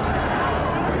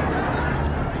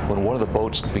 When one of the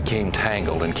boats became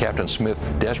tangled and Captain Smith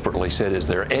desperately said, "Is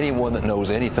there anyone that knows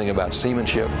anything about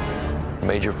seamanship?"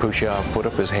 Major Pouchon put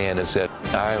up his hand and said,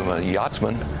 "I'm a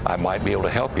yachtsman. I might be able to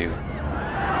help you."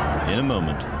 In a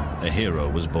moment, a hero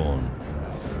was born.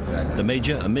 The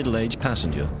Major, a middle-aged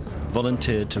passenger,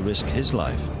 volunteered to risk his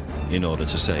life in order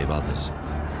to save others.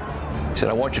 He said,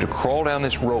 "I want you to crawl down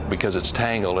this rope because it's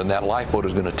tangled and that lifeboat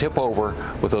is going to tip over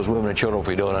with those women and children if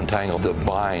we don't untangle the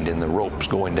bind and the ropes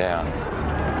going down."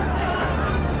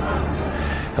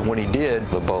 And when he did,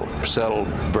 the boat settled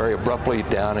very abruptly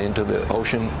down into the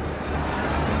ocean.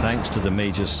 Thanks to the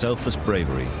Major's selfless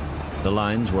bravery, the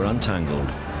lines were untangled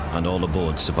and all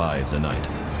aboard survived the night,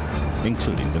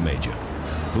 including the Major,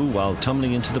 who, while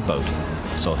tumbling into the boat,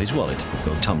 saw his wallet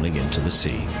go tumbling into the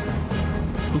sea.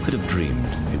 Who could have dreamed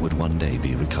it would one day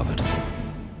be recovered?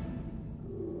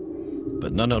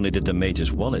 But not only did the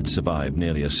Major's wallet survive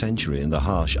nearly a century in the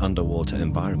harsh underwater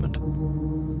environment,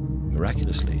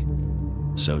 miraculously,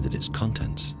 so did its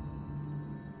contents.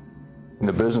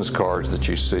 The business cards that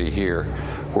you see here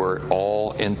were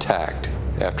all intact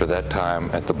after that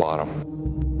time at the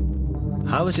bottom.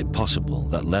 How is it possible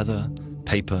that leather,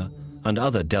 paper, and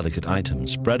other delicate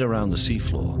items spread around the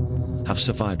seafloor have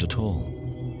survived at all?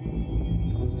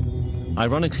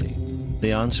 Ironically,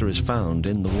 the answer is found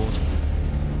in the water.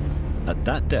 At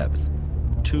that depth,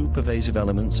 two pervasive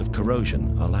elements of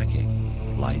corrosion are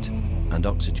lacking: light and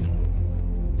oxygen.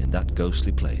 In that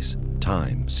ghostly place,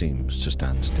 time seems to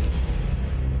stand still.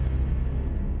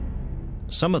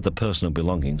 Some of the personal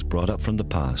belongings brought up from the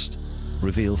past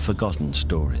reveal forgotten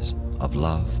stories of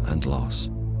love and loss.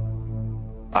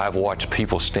 I've watched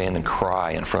people stand and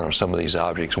cry in front of some of these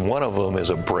objects. One of them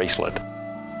is a bracelet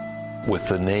with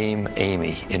the name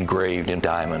Amy engraved in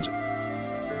diamonds.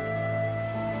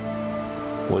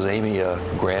 Was Amy a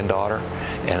granddaughter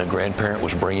and a grandparent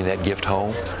was bringing that gift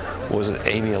home? Was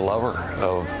Amy a lover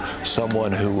of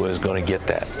someone who was going to get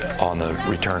that on the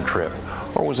return trip?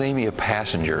 Or was Amy a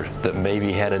passenger that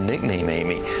maybe had a nickname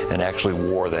Amy and actually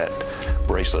wore that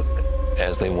bracelet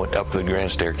as they went up the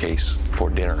grand staircase for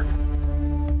dinner?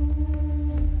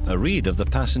 A read of the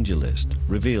passenger list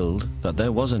revealed that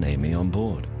there was an Amy on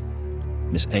board.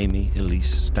 Miss Amy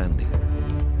Elise Standing,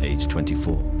 age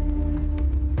 24.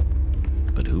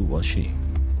 But who was she?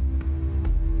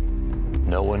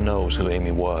 No one knows who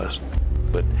Amy was,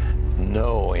 but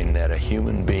knowing that a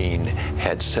human being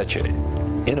had such an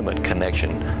intimate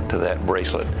connection to that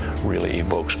bracelet really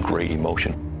evokes great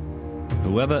emotion.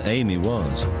 Whoever Amy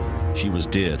was, she was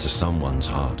dear to someone's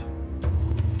heart.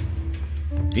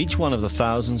 Each one of the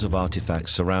thousands of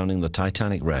artifacts surrounding the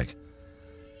Titanic wreck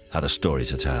had a story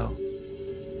to tell.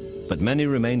 But many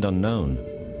remained unknown.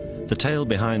 The tale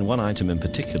behind one item in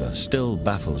particular still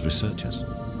baffles researchers.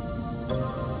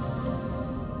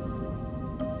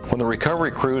 When the recovery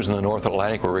crews in the North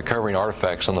Atlantic were recovering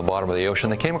artifacts on the bottom of the ocean,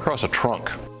 they came across a trunk.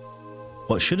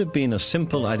 What should have been a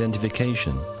simple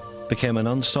identification became an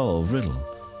unsolved riddle.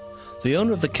 The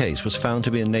owner of the case was found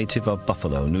to be a native of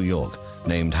Buffalo, New York,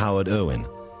 named Howard Irwin.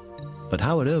 But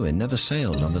Howard Irwin never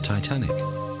sailed on the Titanic,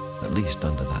 at least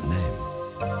under that name.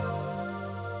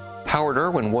 Howard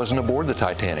Irwin wasn't aboard the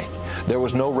Titanic. There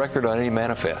was no record on any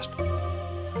manifest.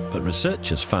 But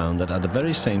researchers found that at the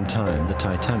very same time the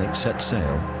Titanic set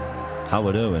sail,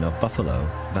 Howard Irwin of Buffalo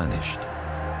vanished,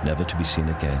 never to be seen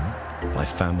again by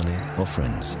family or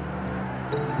friends.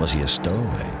 Was he a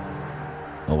stowaway,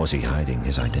 or was he hiding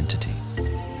his identity?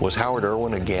 Was Howard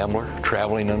Irwin a gambler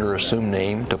traveling under an assumed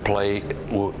name to play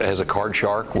as a card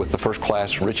shark with the first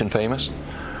class rich and famous?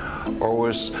 Or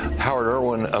was Howard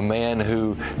Irwin a man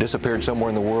who disappeared somewhere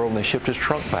in the world and they shipped his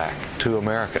trunk back to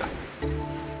America?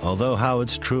 Although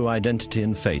Howard's true identity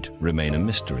and fate remain a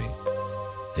mystery,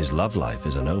 his love life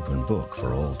is an open book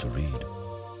for all to read.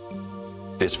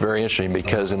 It's very interesting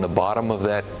because in the bottom of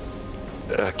that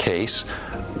case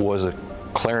was a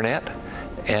clarinet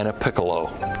and a piccolo,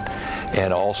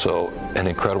 and also an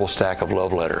incredible stack of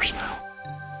love letters.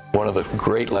 One of the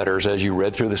great letters, as you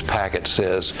read through this packet,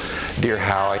 says, "Dear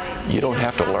Howie, you don't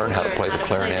have to learn how to play the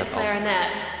clarinet.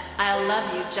 I'll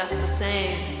love you just the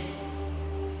same."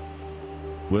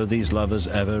 Were these lovers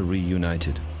ever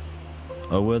reunited?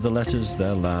 Or were the letters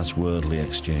their last worldly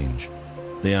exchange?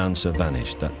 The answer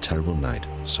vanished that terrible night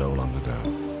so long ago.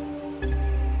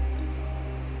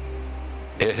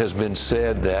 It has been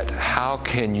said that how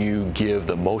can you give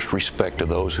the most respect to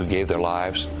those who gave their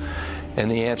lives? And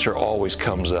the answer always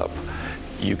comes up.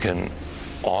 You can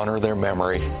honor their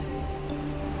memory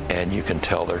and you can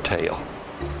tell their tale.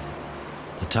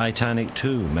 The Titanic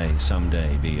too may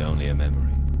someday be only a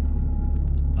memory.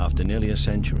 After nearly a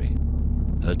century,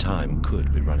 her time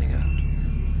could be running out.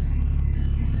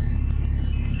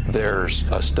 There's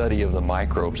a study of the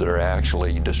microbes that are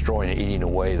actually destroying and eating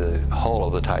away the hull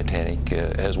of the Titanic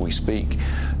as we speak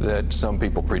that some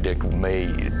people predict may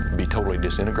be totally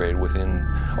disintegrated within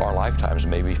our lifetimes,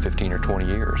 maybe 15 or 20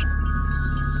 years.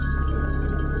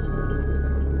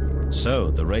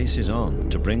 So the race is on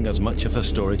to bring as much of her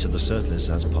story to the surface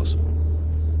as possible.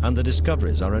 And the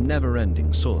discoveries are a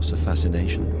never-ending source of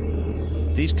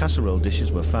fascination. These casserole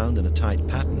dishes were found in a tight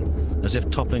pattern, as if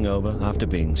toppling over after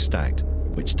being stacked,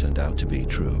 which turned out to be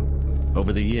true.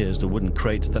 Over the years, the wooden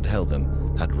crate that held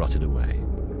them had rotted away.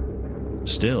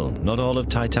 Still, not all of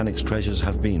Titanic's treasures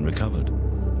have been recovered.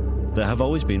 There have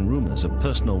always been rumors of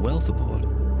personal wealth aboard: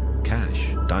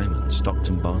 cash, diamonds, stocks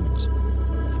and bonds.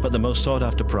 But the most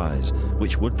sought-after prize,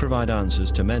 which would provide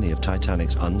answers to many of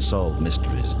Titanic's unsolved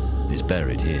mysteries, is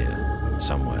buried here,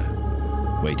 somewhere,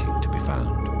 waiting to be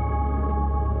found.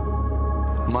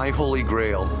 My holy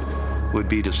grail would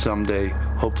be to someday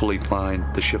hopefully find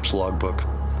the ship's logbook.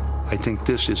 I think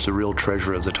this is the real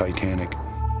treasure of the Titanic.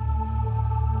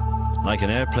 Like an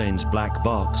airplane's black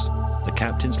box, the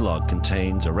captain's log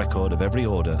contains a record of every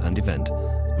order and event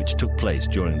which took place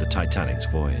during the Titanic's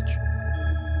voyage.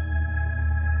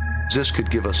 This could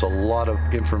give us a lot of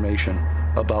information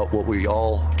about what we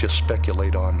all just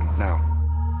speculate on now.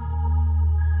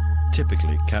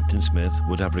 Typically, Captain Smith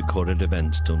would have recorded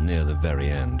events till near the very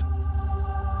end.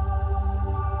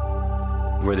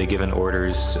 Were they given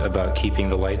orders about keeping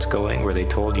the lights going? Were they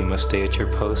told you must stay at your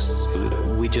posts?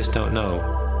 We just don't know.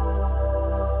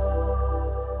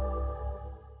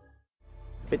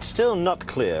 It's still not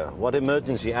clear what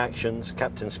emergency actions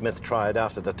Captain Smith tried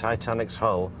after the Titanic's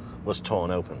hull was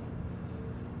torn open.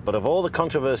 But of all the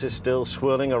controversies still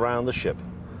swirling around the ship,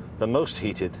 the most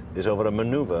heated is over a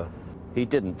maneuver he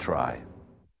didn't try.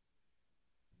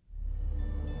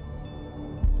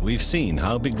 We've seen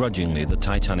how begrudgingly the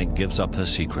Titanic gives up her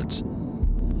secrets.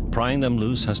 Prying them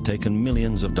loose has taken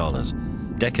millions of dollars,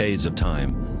 decades of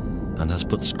time, and has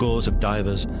put scores of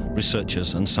divers,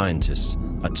 researchers, and scientists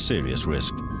at serious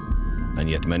risk. And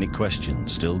yet many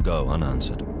questions still go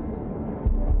unanswered.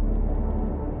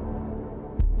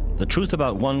 The truth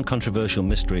about one controversial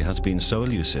mystery has been so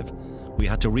elusive, we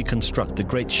had to reconstruct the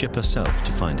great ship herself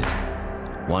to find it.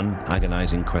 One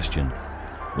agonizing question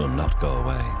will not go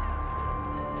away.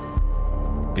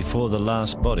 Before the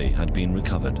last body had been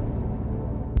recovered,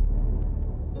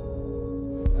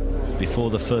 before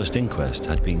the first inquest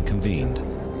had been convened,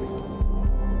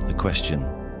 the question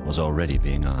was already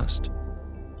being asked.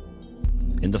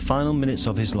 In the final minutes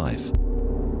of his life,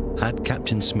 had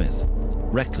Captain Smith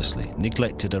recklessly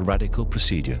neglected a radical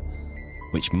procedure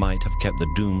which might have kept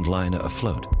the doomed liner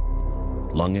afloat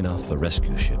long enough for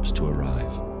rescue ships to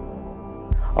arrive?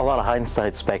 A lot of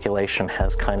hindsight speculation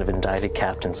has kind of indicted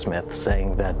Captain Smith,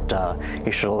 saying that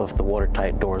he should have left the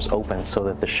watertight doors open so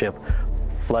that the ship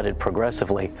flooded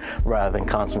progressively rather than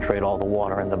concentrate all the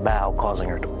water in the bow, causing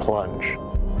her to plunge.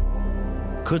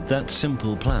 Could that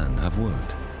simple plan have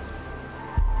worked?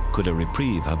 Could a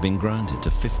reprieve have been granted to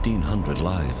 1,500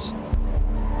 lives?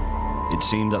 It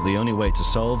seemed that the only way to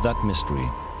solve that mystery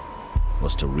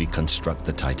was to reconstruct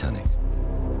the Titanic.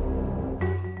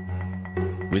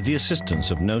 With the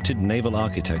assistance of noted naval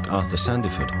architect Arthur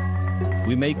Sandiford,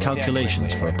 we made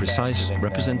calculations for a precise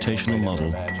representational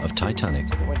model of Titanic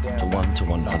to 1 to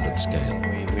 100th scale.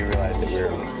 We realized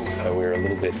that we were a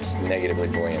little bit negatively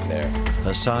buoyant there.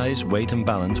 Her size, weight and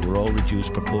balance were all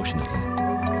reduced proportionately,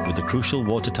 with the crucial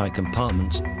watertight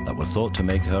compartments that were thought to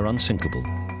make her unsinkable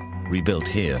rebuilt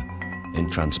here in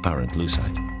transparent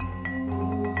lucite.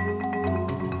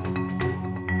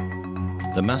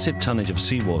 The massive tonnage of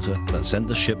seawater that sent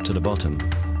the ship to the bottom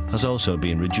has also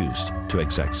been reduced to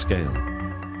exact scale.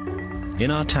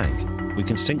 In our tank, we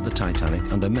can sink the Titanic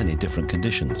under many different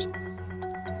conditions.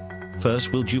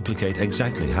 First, we'll duplicate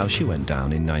exactly how she went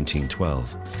down in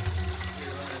 1912.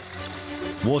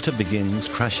 Water begins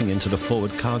crashing into the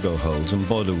forward cargo holds and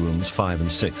boiler rooms 5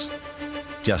 and 6,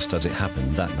 just as it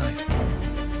happened that night.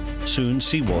 Soon,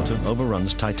 seawater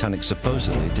overruns Titanic's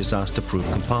supposedly disaster-proof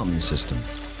compartment system,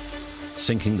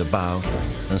 sinking the bow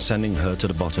and sending her to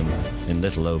the bottom in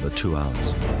little over 2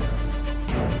 hours.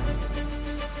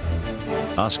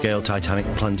 Our scale Titanic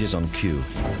plunges on cue,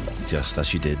 just as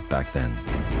she did back then.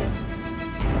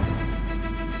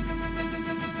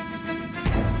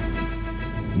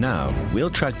 Now,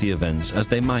 we'll track the events as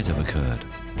they might have occurred.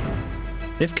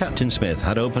 If Captain Smith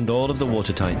had opened all of the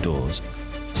watertight doors,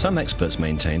 some experts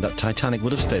maintain that Titanic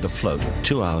would have stayed afloat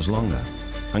 2 hours longer,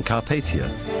 and Carpathia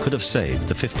could have saved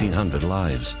the 1,500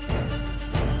 lives.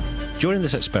 During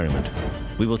this experiment,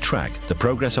 we will track the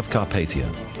progress of Carpathia,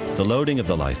 the loading of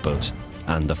the lifeboats,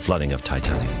 and the flooding of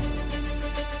Titanic.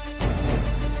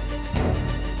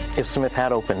 If Smith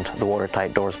had opened the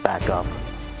watertight doors back up,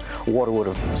 water would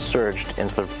have surged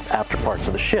into the after parts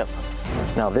of the ship.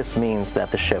 Now this means that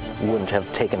the ship wouldn't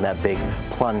have taken that big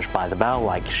plunge by the bow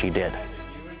like she did.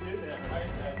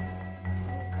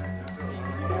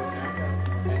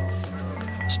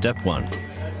 Step 1.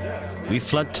 We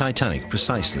flood Titanic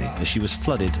precisely as she was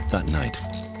flooded that night.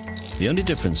 The only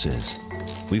difference is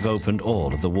we've opened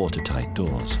all of the watertight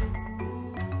doors.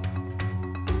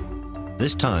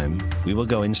 This time, we will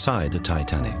go inside the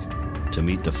Titanic to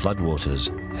meet the floodwaters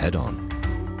head-on.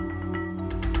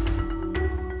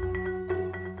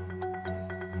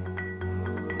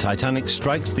 Titanic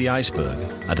strikes the iceberg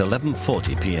at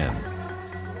 11:40 p.m.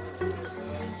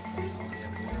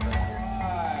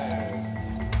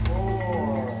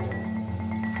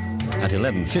 At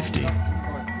 11:50,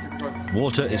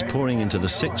 water is pouring into the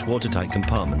 6 watertight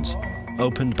compartments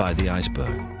opened by the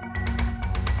iceberg.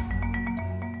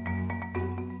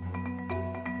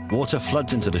 Water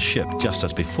floods into the ship just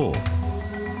as before,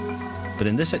 but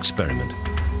in this experiment,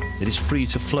 it is free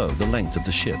to flow the length of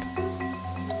the ship.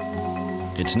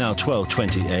 It's now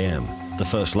 12:20 a.m. The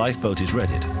first lifeboat is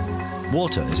readied.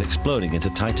 Water is exploding into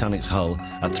Titanic's hull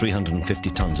at 350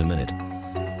 tons a minute.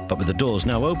 But with the doors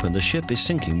now open, the ship is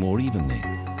sinking more evenly.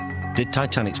 Did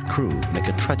Titanic's crew make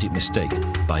a tragic mistake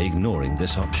by ignoring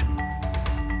this option?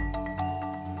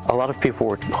 A lot of people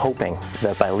were hoping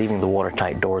that by leaving the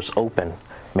watertight doors open,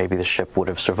 maybe the ship would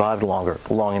have survived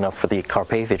long enough for the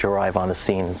Carpathia to arrive on the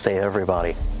scene and save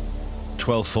everybody.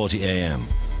 12:40 a.m.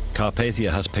 Carpathia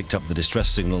has picked up the distress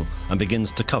signal and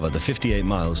begins to cover the 58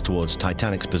 miles towards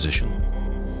Titanic's position.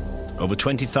 Over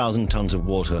 20,000 tons of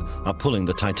water are pulling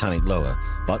the Titanic lower,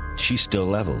 but she's still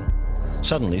level.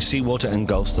 Suddenly, seawater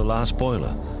engulfs the last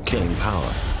boiler, killing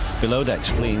power. Below decks,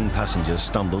 fleeing passengers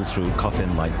stumble through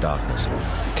coffin-like darkness.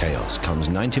 Chaos comes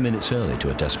 90 minutes early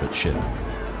to a desperate ship.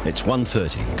 It's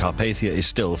 1:30. Carpathia is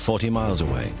still 40 miles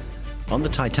away. On the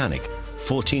Titanic,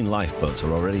 14 lifeboats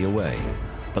are already away,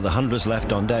 but the hundreds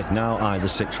left on deck now eye the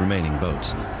 6 remaining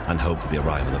boats and hope for the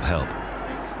arrival of help.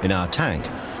 In our tank,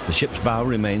 the ship's bow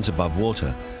remains above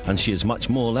water, and she is much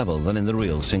more level than in the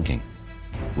real sinking.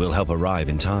 Will help arrive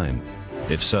in time.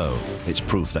 If so, it's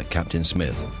proof that Captain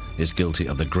Smith is guilty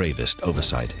of the gravest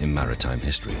oversight in maritime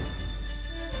history.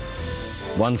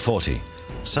 1:40.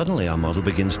 Suddenly our model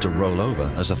begins to roll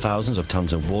over as the thousands of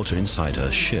tons of water inside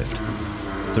her shift.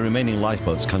 The remaining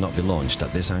lifeboats cannot be launched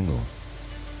at this angle.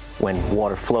 When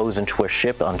water flows into a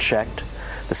ship unchecked,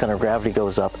 the center of gravity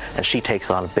goes up and she takes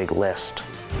on a big list.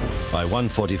 By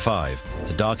 1:45,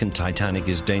 the darkened Titanic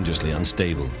is dangerously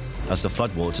unstable as the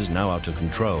floodwaters, now out of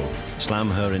control, slam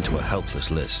her into a helpless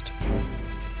list.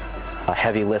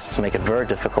 Heavy lists make it very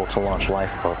difficult to launch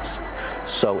lifeboats.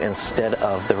 So instead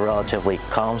of the relatively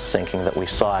calm sinking that we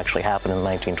saw actually happen in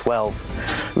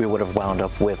 1912, we would have wound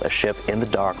up with a ship in the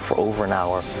dark for over an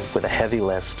hour with a heavy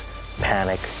list,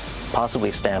 panic,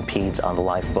 possibly stampedes on the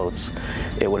lifeboats.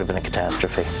 It would have been a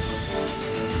catastrophe.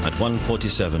 At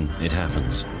 1:47, it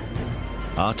happens.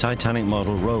 Our Titanic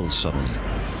model rolls suddenly,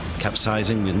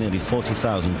 capsizing with nearly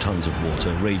 40,000 tons of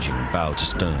water raging bow to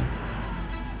stern.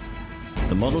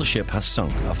 The model ship has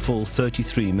sunk a full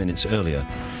 33 minutes earlier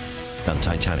than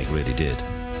Titanic really did.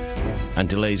 And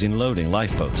delays in loading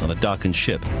lifeboats on a darkened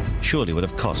ship surely would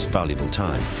have cost valuable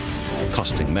time,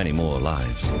 costing many more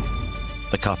lives.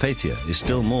 The Carpathia is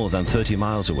still more than 30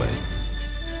 miles away.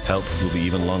 Help will be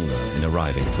even longer in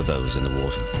arriving for those in the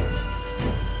water.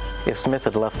 If Smith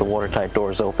had left the watertight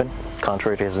doors open,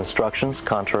 contrary to his instructions,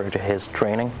 contrary to his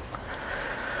training,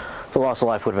 the loss of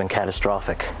life would have been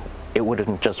catastrophic. It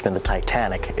wouldn't just been the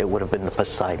Titanic, it would have been the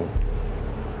Poseidon.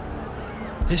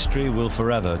 History will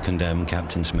forever condemn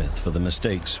Captain Smith for the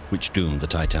mistakes which doomed the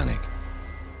Titanic.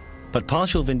 But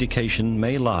partial vindication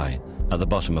may lie at the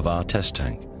bottom of our test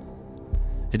tank.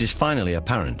 It is finally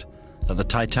apparent that the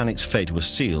Titanic's fate was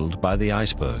sealed by the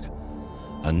iceberg,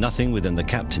 and nothing within the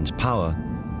captain's power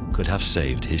could have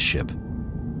saved his ship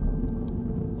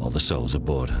or the souls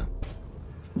aboard her.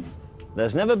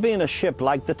 There's never been a ship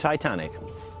like the Titanic,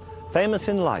 famous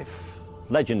in life,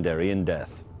 legendary in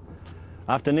death.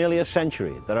 After nearly a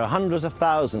century, there are hundreds of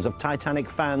thousands of Titanic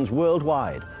fans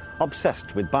worldwide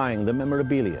obsessed with buying the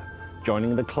memorabilia,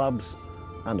 joining the clubs,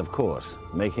 and of course,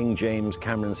 making James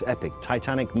Cameron's epic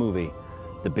Titanic movie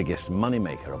the biggest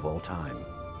moneymaker of all time.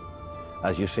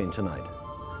 As you've seen tonight,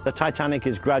 the Titanic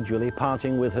is gradually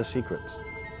parting with her secrets,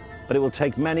 but it will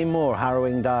take many more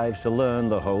harrowing dives to learn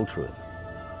the whole truth,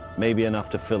 maybe enough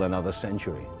to fill another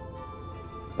century.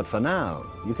 But for now,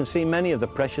 you can see many of the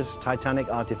precious Titanic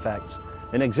artifacts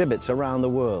in exhibits around the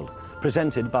world,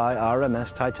 presented by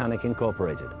RMS Titanic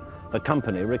Incorporated, the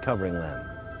company recovering them.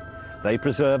 They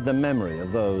preserve the memory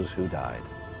of those who died,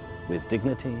 with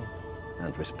dignity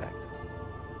and respect.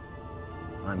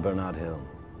 I'm Bernard Hill.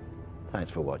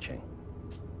 Thanks for watching.